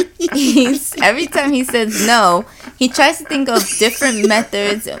what, every time he says no, he tries to think of different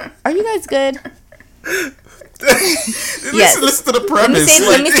methods. Are you guys good? Yes. Listen to the premise.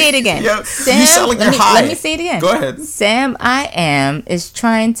 Let me say it again. Yeah, Sam, you sound like you're high. Let me say it again. Go ahead. Sam I Am is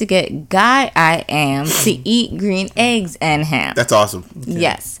trying to get Guy I Am to eat green eggs and ham. That's awesome. Okay.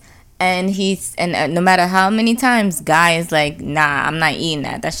 Yes. And no matter how many times Guy is like, nah, I'm not eating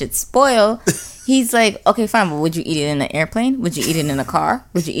that. That should spoil. He's like, okay, fine, but would you eat it in an airplane? Would you eat it in a car?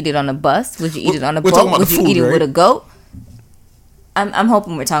 Would you eat it on a bus? Would you eat it on a boat? Would you eat it with a goat? I'm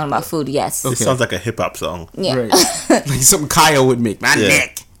hoping we're talking about food, yes. Okay. It sounds like a hip-hop song. Yeah. Right. Like something Kyle would make. My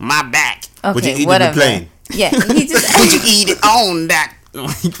neck, my back. Okay, would you eat whatever. it in the plane? Yeah. He just, would you eat it on that?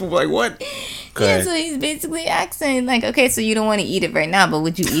 Like what? Yeah, so he's basically asking, like, okay, so you don't want to eat it right now, but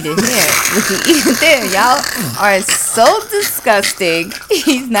would you eat it here? Would you eat it there? Y'all are so disgusting.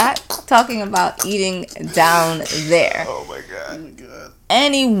 He's not talking about eating down there. Oh my god.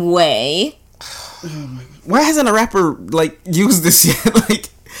 Anyway. Why hasn't a rapper, like, used this yet? Like,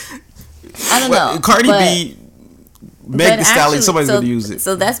 I don't know. Cardi B, Meg Thee Stallion, somebody's going to use it.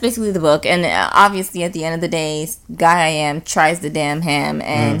 So that's basically the book. And obviously, at the end of the day, Guy I Am tries the damn ham,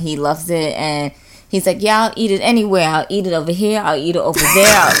 and he loves it. And he's like, yeah, I'll eat it anywhere. I'll eat it over here. I'll eat it over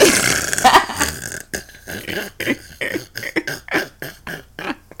there.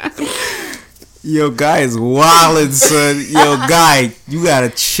 Yo, Guy is wildin', son. Yo, Guy, you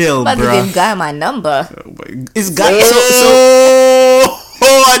gotta chill, bro. I'm about to give Guy my number. Is Guy...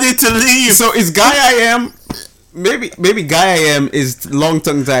 I need to leave. So is Guy I Am... Maybe Guy I Am is Long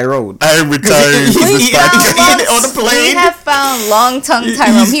Tongue Tyrone. I am retired. He eat it on the plane. We have found Long Tongue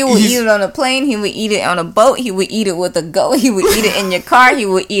Tyrone. He would eat it on a plane. He would eat it on a boat. He would eat it with a goat. He would eat it in your car. He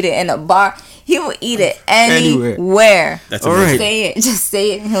would eat it in a bar. He will eat it anywhere. That's all right. Just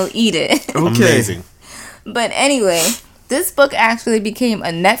say it and he'll eat it. Okay. Amazing. But anyway, this book actually became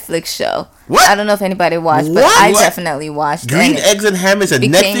a Netflix show. What? I don't know if anybody watched, but I definitely watched. Green Eggs and Ham is a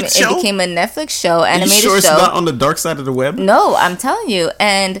Netflix show? It became a Netflix show, animated show. Are you sure show. it's not on the dark side of the web? No, I'm telling you.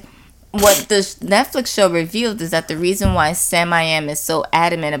 And what the Netflix show revealed is that the reason why Sam I Am is so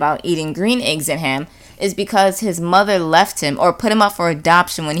adamant about eating green eggs and ham is because his mother left him or put him up for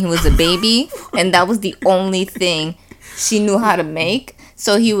adoption when he was a baby, and that was the only thing she knew how to make.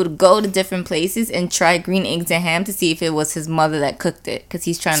 So he would go to different places and try green eggs and ham to see if it was his mother that cooked it, because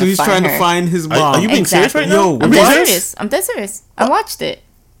he's trying to find his mom. Are you being serious right now? I'm dead serious. I watched it.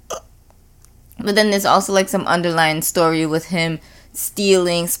 But then there's also like some underlying story with him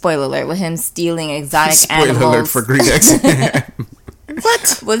stealing, spoiler alert, with him stealing exotic animals. Spoiler alert for green eggs and ham.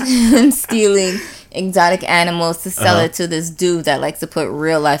 What? With him stealing exotic animals to sell it to this dude that likes to put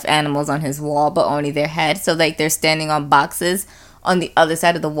real life animals on his wall, but only their head. So like they're standing on boxes on the other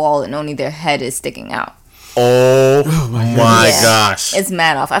side of the wall and only their head is sticking out. Oh my gosh. It's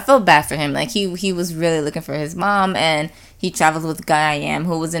mad off. I feel bad for him. Like he was really looking for his mom, and he traveled with Guy I Am,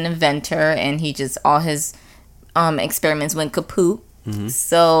 who was an inventor, and he just all his experiments went kaput. Mm-hmm.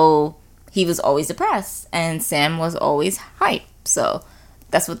 So he was always depressed, and Sam was always hype. So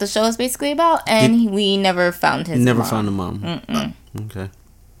that's what the show is basically about, and we never found his mom. Never found the mom. Okay.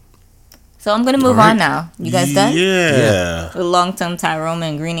 So I'm going to move on now. You guys done? Yeah. With Long Tongue Tyrone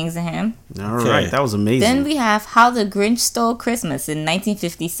and Green Eggs and Ham. All right. That was amazing. Then we have How the Grinch Stole Christmas in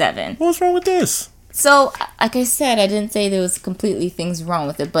 1957. What's wrong with this? So, like I said, I didn't say there was completely things wrong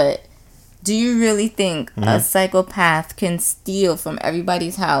with it, but do you really think a psychopath can steal from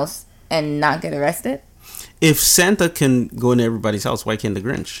everybody's house and not get arrested? If Santa can go into everybody's house, why can't the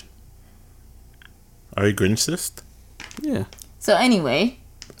Grinch? Are you Grinchist? Yeah. So anyway,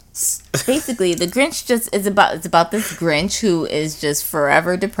 basically the Grinch it's about this Grinch who is just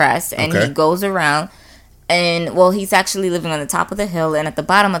forever depressed, and he goes around, and he's actually living on the top of the hill, and at the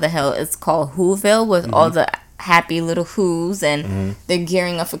bottom of the hill it's called Whoville, with all the happy little whoos, and they're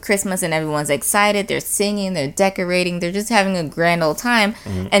gearing up for Christmas, and everyone's excited. They're singing, they're decorating, they're just having a grand old time.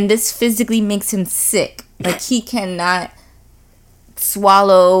 And this physically makes him sick. Like, he cannot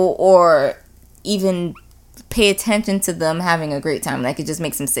swallow or even pay attention to them having a great time. Like, it just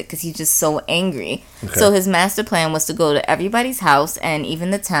makes him sick because he's just so angry. Okay. So his master plan was to go to everybody's house and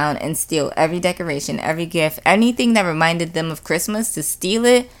even the town and steal every decoration, every gift, anything that reminded them of Christmas, to steal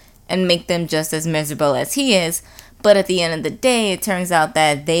it and make them just as miserable as he is. But at the end of the day, it turns out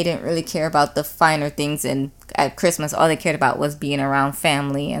that they didn't really care about the finer things, and at Christmas all they cared about was being around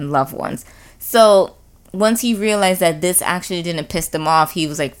family and loved ones. So once he realized that this actually didn't piss them off, he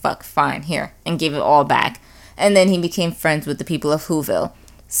was like, fuck, fine, here, and gave it all back. And then he became friends with the people of Whoville.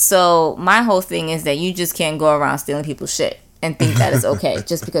 So my whole thing is that you just can't go around stealing people's shit and think that is okay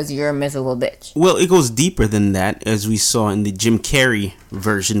just because you're a miserable bitch. Well, it goes deeper than that. As we saw in the Jim Carrey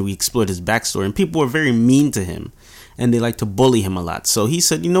version, we explored his backstory, and people were very mean to him, and they like to bully him a lot. So he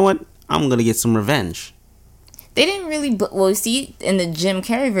said, you know what? I'm going to get some revenge. They didn't really, well, see, in the Jim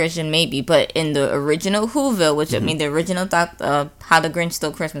Carrey version, maybe, but in the original Whoville, which, I mean, the original How the Grinch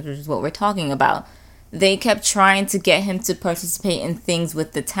Stole Christmas, which is what we're talking about, they kept trying to get him to participate in things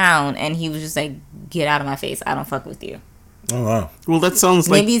with the town, and he was just like, get out of my face, I don't fuck with you. Oh, wow. Well, that sounds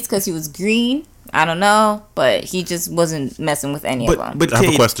like... Maybe it's because he was green, I don't know, but he just wasn't messing with any of them. But I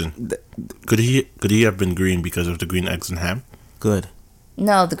have a question. Could he have been green because of the green eggs and ham? Good.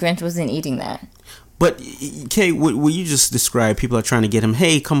 No, the Grinch wasn't eating that. But, Kay, what you just described, people are trying to get him,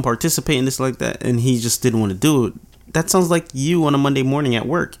 hey, come participate in this like that, and he just didn't want to do it. That sounds like you on a Monday morning at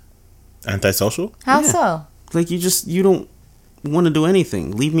work. Antisocial? How so? Like, you don't want to do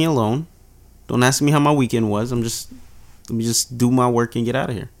anything. Leave me alone. Don't ask me how my weekend was. Let me just do my work and get out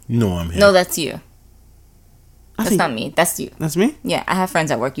of here. No, I'm here. No, that's you. That's not me. That's you. That's me? Yeah, I have friends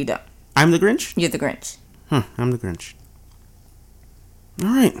at work. You don't. I'm the Grinch? You're the Grinch. I'm the Grinch. All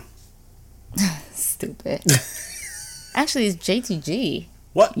right. Stupid. Actually, it's JTG.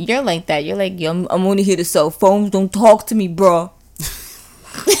 What? You're like that. You're like, yo, I'm only here to sell phones. Don't talk to me, bro.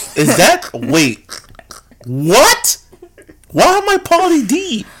 Is that... Wait. What? Why am I Pauly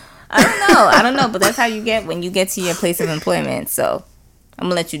D? I don't know, but that's how you get when you get to your place of employment. So I'm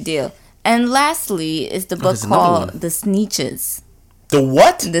gonna let you deal. And lastly is the book called The Sneetches. The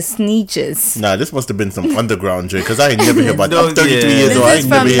what? The Sneetches. Nah, this must have been some underground joke, because I ain't never hear about that. I'm 33 years old. This is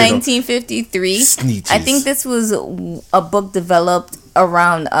from 1953. Sneetches. I think this was a book developed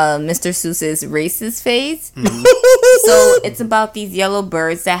around Mr. Seuss's racist phase. Mm-hmm. So it's about these yellow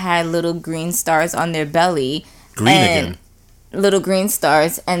birds that had little green stars on their belly. Green again. Little green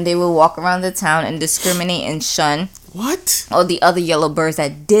stars, and they would walk around the town and discriminate and shun all the other yellow birds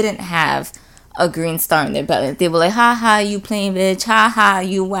that didn't have a green star in their belly. They were like, ha ha, you plain bitch, ha ha,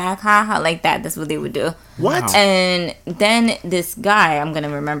 you whack, ha ha, like that. That's what they would do. What? And then this guy, I'm gonna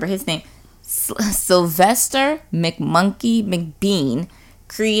remember his name, Sylvester McMonkey McBean,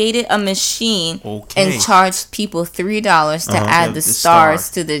 created a machine and charged people $3 to add the stars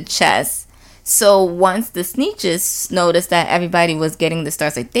to the chest. So once the Sneetches noticed that everybody was getting the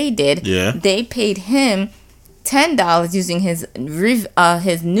stars like they did, they paid him $10 using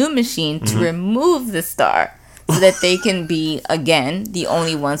his new machine to remove the star, so that they can be, again, the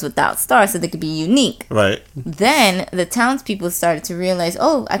only ones without stars, so they could be unique. Right. Then the townspeople started to realize,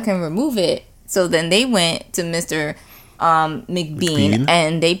 oh, I can remove it. So then they went to Mr. McBean,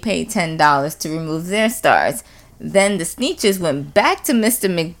 and they paid $10 to remove their stars. Then the Sneetches went back to Mr.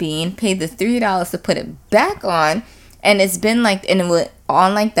 McBean, paid the $3 to put it back on, and it's been like, and it went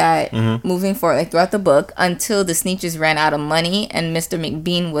on like that, moving forward, like throughout the book, until the Sneetches ran out of money and Mr.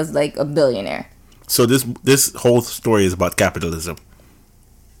 McBean was like a billionaire. So this whole story is about capitalism.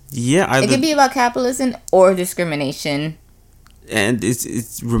 Yeah, it could be about capitalism or discrimination. And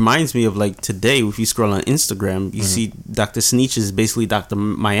it reminds me of, like, today, if you scroll on Instagram, you see Dr. Sneetches, basically Dr.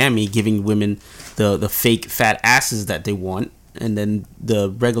 Miami, giving women the fake fat asses that they want. And then the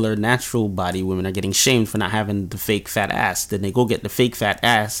regular natural body women are getting shamed for not having the fake fat ass. Then they go get the fake fat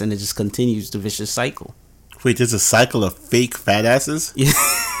ass, and it just continues the vicious cycle. Wait, there's a cycle of fake fat asses? Yeah.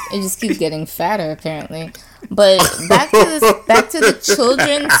 It just keeps getting fatter, apparently. But back to the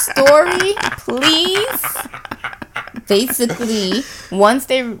children's story, please. Basically, once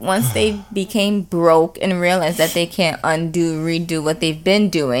they became broke and realized that they can't redo what they've been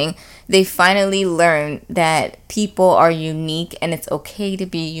doing, they finally learned that people are unique and it's okay to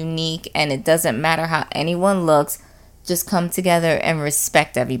be unique, and it doesn't matter how anyone looks. Just come together and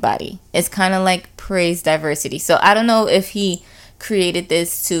respect everybody. It's kind of like praise diversity. So I don't know if he created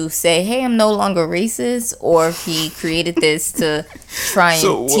this to say, hey, I'm no longer racist, or if he created this to try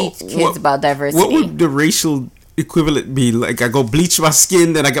and teach kids about diversity. What would the racial equivalent be? Like, I go bleach my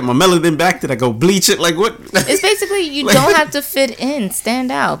skin, then I get my melanin back, then I go bleach it? Like, what? It's basically, you don't have to fit in.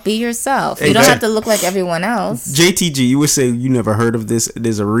 Stand out. Be yourself. You don't have to look like everyone else. JTG, you would say you never heard of this.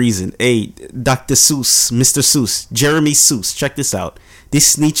 There's a reason. Hey, Dr. Seuss, Mr. Seuss, Jeremy Seuss, check this out.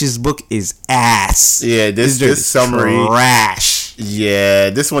 This Sneetch's book is ass. Yeah, this summary trash. Yeah,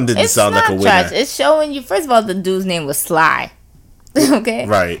 this one didn't sound like a winner. Trash. It's showing you, first of all, the dude's name was Sly. Okay?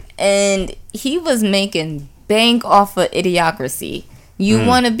 Right. And he was making bank off of Idiocracy. You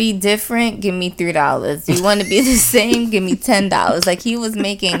want to be different? Give me $3. You want to be the same? Give me $10. Like, he was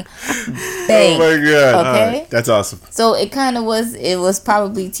making bank. Oh my god! Okay, right. That's awesome. So it kind of was. It was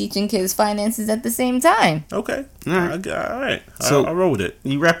probably teaching kids finances at the same time. Okay. All right. So I'll roll with it.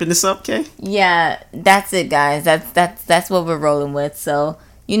 You wrapping this up, Kay? Yeah, that's it, guys. That's what we're rolling with. So,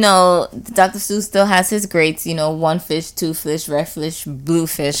 you know, Dr. Seuss still has his greats. You know, One Fish, Two Fish, Red Fish, Blue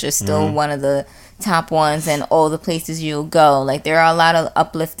Fish are still one of the top ones, and all the places you'll go. Like, there are a lot of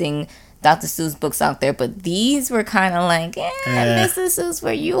uplifting Dr. Seuss books out there, but these were kind of like, Mr. Seuss,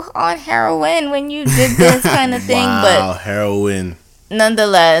 were you on heroin when you did this kind of thing? Wow, but heroin.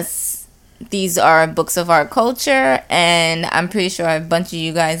 Nonetheless, these are books of our culture, and I'm pretty sure a bunch of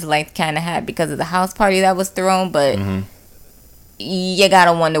you guys liked Kind of Hat because of the house party that was thrown, but you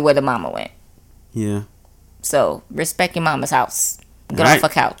gotta wonder where the mama went. Yeah. So, respect your mama's house. Get off a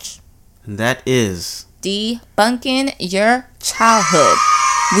couch. And that is Debunking Your Childhood.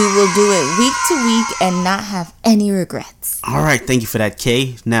 We will do it week to week and not have any regrets. All right, thank you for that,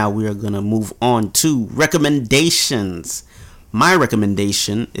 Kay. Now we are going to move on to recommendations. My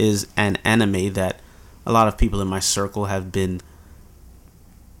recommendation is an anime that a lot of people in my circle have been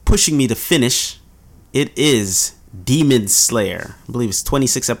pushing me to finish. It is Demon Slayer. I believe it's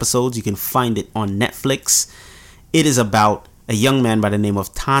 26 episodes. You can find it on Netflix. It is about a young man by the name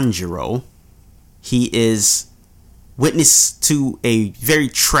of Tanjiro. He is witness to a very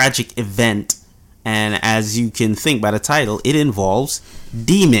tragic event, and as you can think by the title, it involves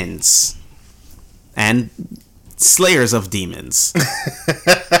demons and slayers of demons.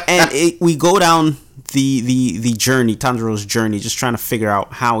 And we go down the journey, Tanjiro's journey, just trying to figure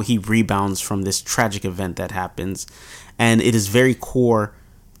out how he rebounds from this tragic event that happens. And it is very core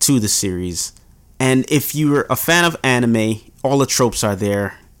to the series. And if you're a fan of anime, all the tropes are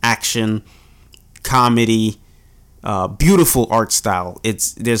there. Action, comedy, beautiful art style.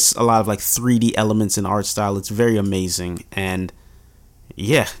 There's a lot of like 3D elements in art style. It's very amazing. And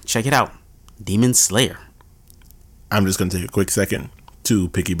yeah, check it out. Demon Slayer. I'm just going to take a quick second to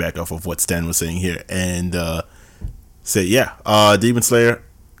piggyback off of what Stan was saying here and say, Demon Slayer,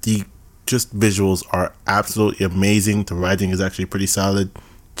 the just visuals are absolutely amazing. The writing is actually pretty solid.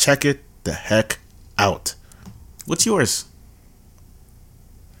 Check it the heck out. What's yours?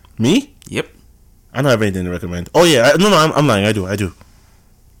 Me? Yep. I don't have anything to recommend. Oh yeah, I'm lying. I do.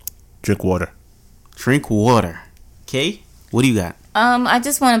 Drink water. Drink water. Okay, what do you got? I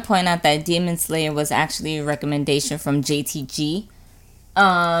just want to point out that Demon Slayer was actually a recommendation from JTG.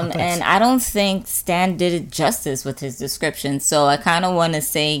 And I don't think Stan did it justice with his description. So I kind of want to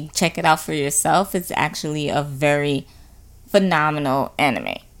say, check it out for yourself. It's actually a very phenomenal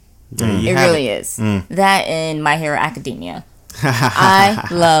anime. It really is. That and My Hero Academia. I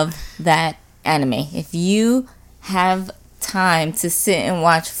love that anime. If you have time to sit and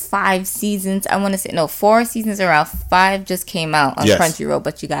watch 5 seasons, 4 seasons are out. 5 just came out on Crunchyroll,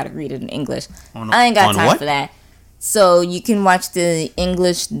 but you got to read it in English. I ain't got time for that. So you can watch the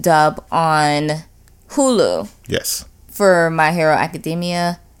English dub on Hulu. Yes. For My Hero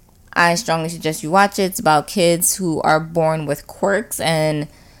Academia. I strongly suggest you watch it. It's about kids who are born with quirks and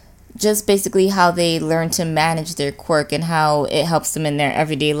just basically how they learn to manage their quirk and how it helps them in their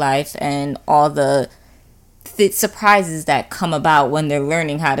everyday life and all the surprises that come about when they're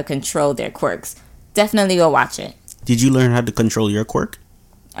learning how to control their quirks. Definitely go watch it. Did you learn how to control your quirk?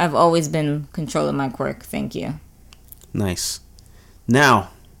 I've always been controlling my quirk. Thank you. Nice. Now,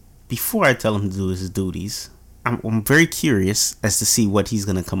 before I tell him to do his duties, I'm very curious as to see what he's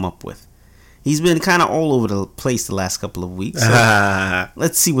going to come up with. He's been kind of all over the place the last couple of weeks. So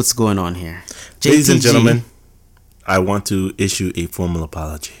let's see what's going on here. JTG. Ladies and gentlemen, I want to issue a formal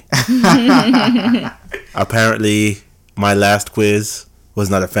apology. Apparently, my last quiz was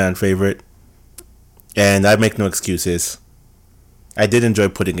not a fan favorite. And I make no excuses. I did enjoy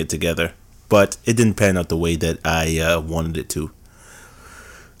putting it together, but it didn't pan out the way that I wanted it to.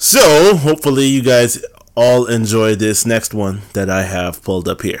 So, hopefully you guys all enjoy this next one that I have pulled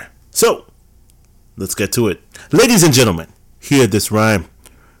up here. So, let's get to it. Ladies and gentlemen, Hear this rhyme.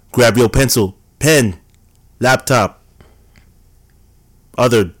 Grab your pencil, pen, laptop,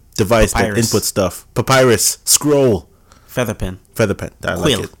 other device that input stuff. Papyrus, scroll. Feather pen. I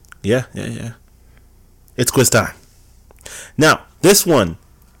like it. Yeah. It's quiz time. Now, this one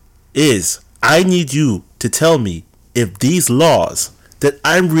is, I need you to tell me if these laws that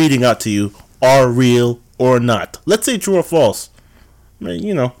I'm reading out to you are real or not. Let's say true or false.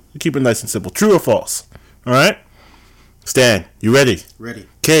 You know, keep it nice and simple. True or false. All right? Stan, you ready? Ready.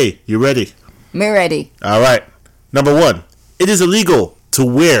 Kay, you ready? Me ready. All right. Number 1. It is illegal to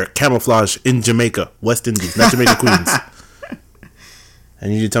wear camouflage in Jamaica, West Indies, not Jamaica, Queens. I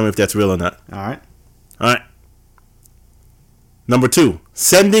need you to tell me if that's real or not. All right. Number 2.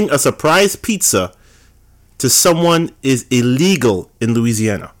 Sending a surprise pizza to someone is illegal in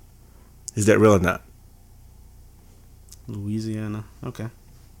Louisiana. Is that real or not? Louisiana. Okay.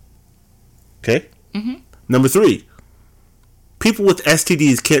 Okay. Mm-hmm. Number 3. People with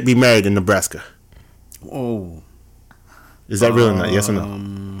STDs can't be married in Nebraska. Oh. Is that real or not? Yes or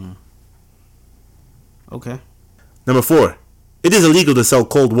no? Okay. Number 4. It is illegal to sell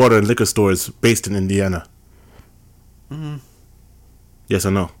cold water in liquor stores based in Indiana. Mm-hmm. Yes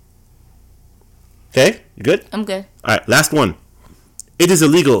or no? Okay, you good? I'm good. All right, last one. It is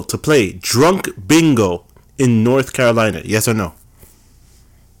illegal to play drunk bingo in North Carolina. Yes or no?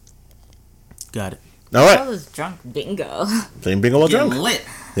 Got it. All right. That was drunk bingo. Playing bingo while drunk. Lit.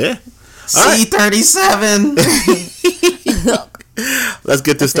 Yeah. C37. Let's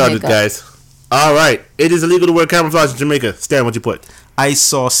get this started, guys. All right. It is illegal to wear camouflage in Jamaica. Stan, what'd you put? I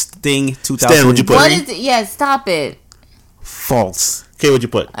saw Sting 2000. Stan, what'd you put? What is it? Yeah, stop it. False. Okay, what'd you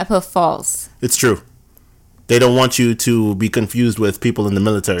put? I put false. It's true. They don't want you to be confused with people in the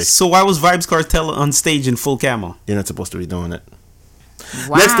military. So why was Vibes Cartel on stage in full camo? You're not supposed to be doing it.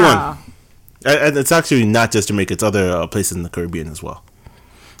 Wow. Next one. And it's actually not just Jamaica. It's other places in the Caribbean as well.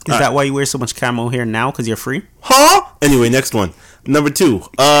 Is that why you wear so much camo here now? Because you're free? Huh? Anyway, next one. Number 2.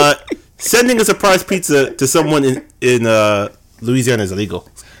 Sending a surprise pizza to someone in Louisiana is illegal.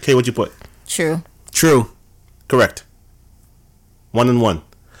 Okay, what'd you put? True. True. Correct. 1 and 1.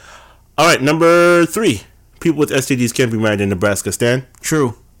 All right, number 3. People with STDs can't be married in Nebraska. Stan?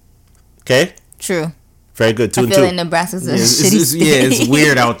 True. Okay? True. Very good. 2 I and feel 2. like Nebraska's a shitty state. Yeah, it's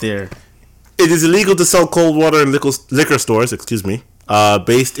weird out there. It is illegal to sell cold water in liquor stores,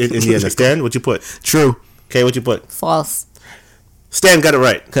 based in Indiana. Stan, what'd you put? True. Okay, what'd you put? False. Stan got it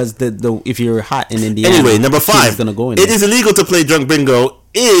right. Because the if you're hot in Indiana, anyway, number 5. Gonna go in it is illegal to play drunk bingo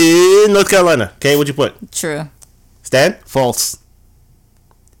in North Carolina. Okay, what'd you put? True. Stan? False.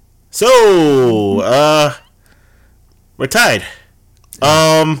 So, we're tied.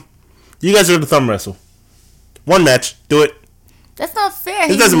 You guys are in the thumb wrestle. One match. Do it. That's not fair.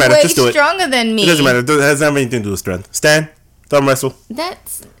 It doesn't matter. Just do it. He's way stronger than me. It doesn't matter. It has anything to do with strength. Stan? Thumb wrestle.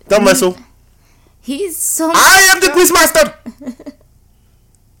 That's... Thumb wrestle. He's so much I am the quizmaster!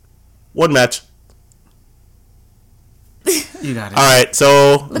 One match. You got it. All right,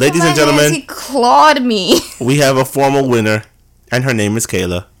 so, Look ladies at my and gentlemen, hands. He clawed me. we have a formal winner, and her name is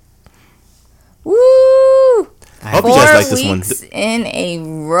Kayla. Woo! I hope you guys like this one. 4 weeks in a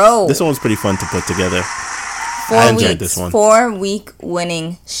row. This one was pretty fun to put together. 4 I enjoyed weeks, this one. 4-week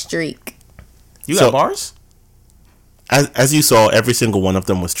winning streak. You got bars? As you saw, every single one of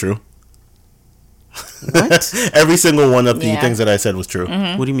them was true. What? Every single one of the things that I said was true.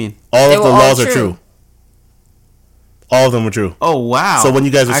 Mm-hmm. What do you mean? All of the laws are true. All of them were true. Oh, wow. So when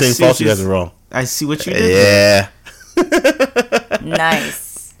you guys are saying false, you guys are wrong. I see what you did. Yeah.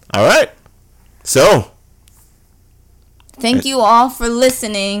 Nice. All right. So. Thank you all for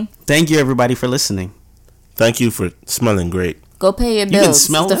listening. Thank you, everybody, for listening. Thank you for smelling great. Go pay your You bills. can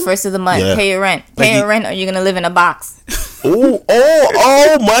smell It's the them? first of the month. Yeah. Pay your rent. Pay your rent or you're going to live in a box. Oh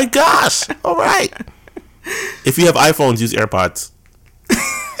my gosh. All right. If you have iPhones, use AirPods.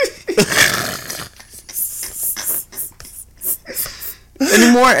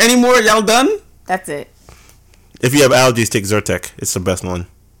 Any more? Y'all done? That's it. If you have allergies, take Zyrtec. It's the best one.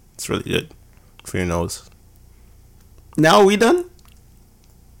 It's really good for your nose. Now are we done?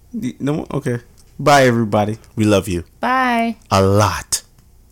 No? Okay. Bye, everybody. We love you. Bye. A lot.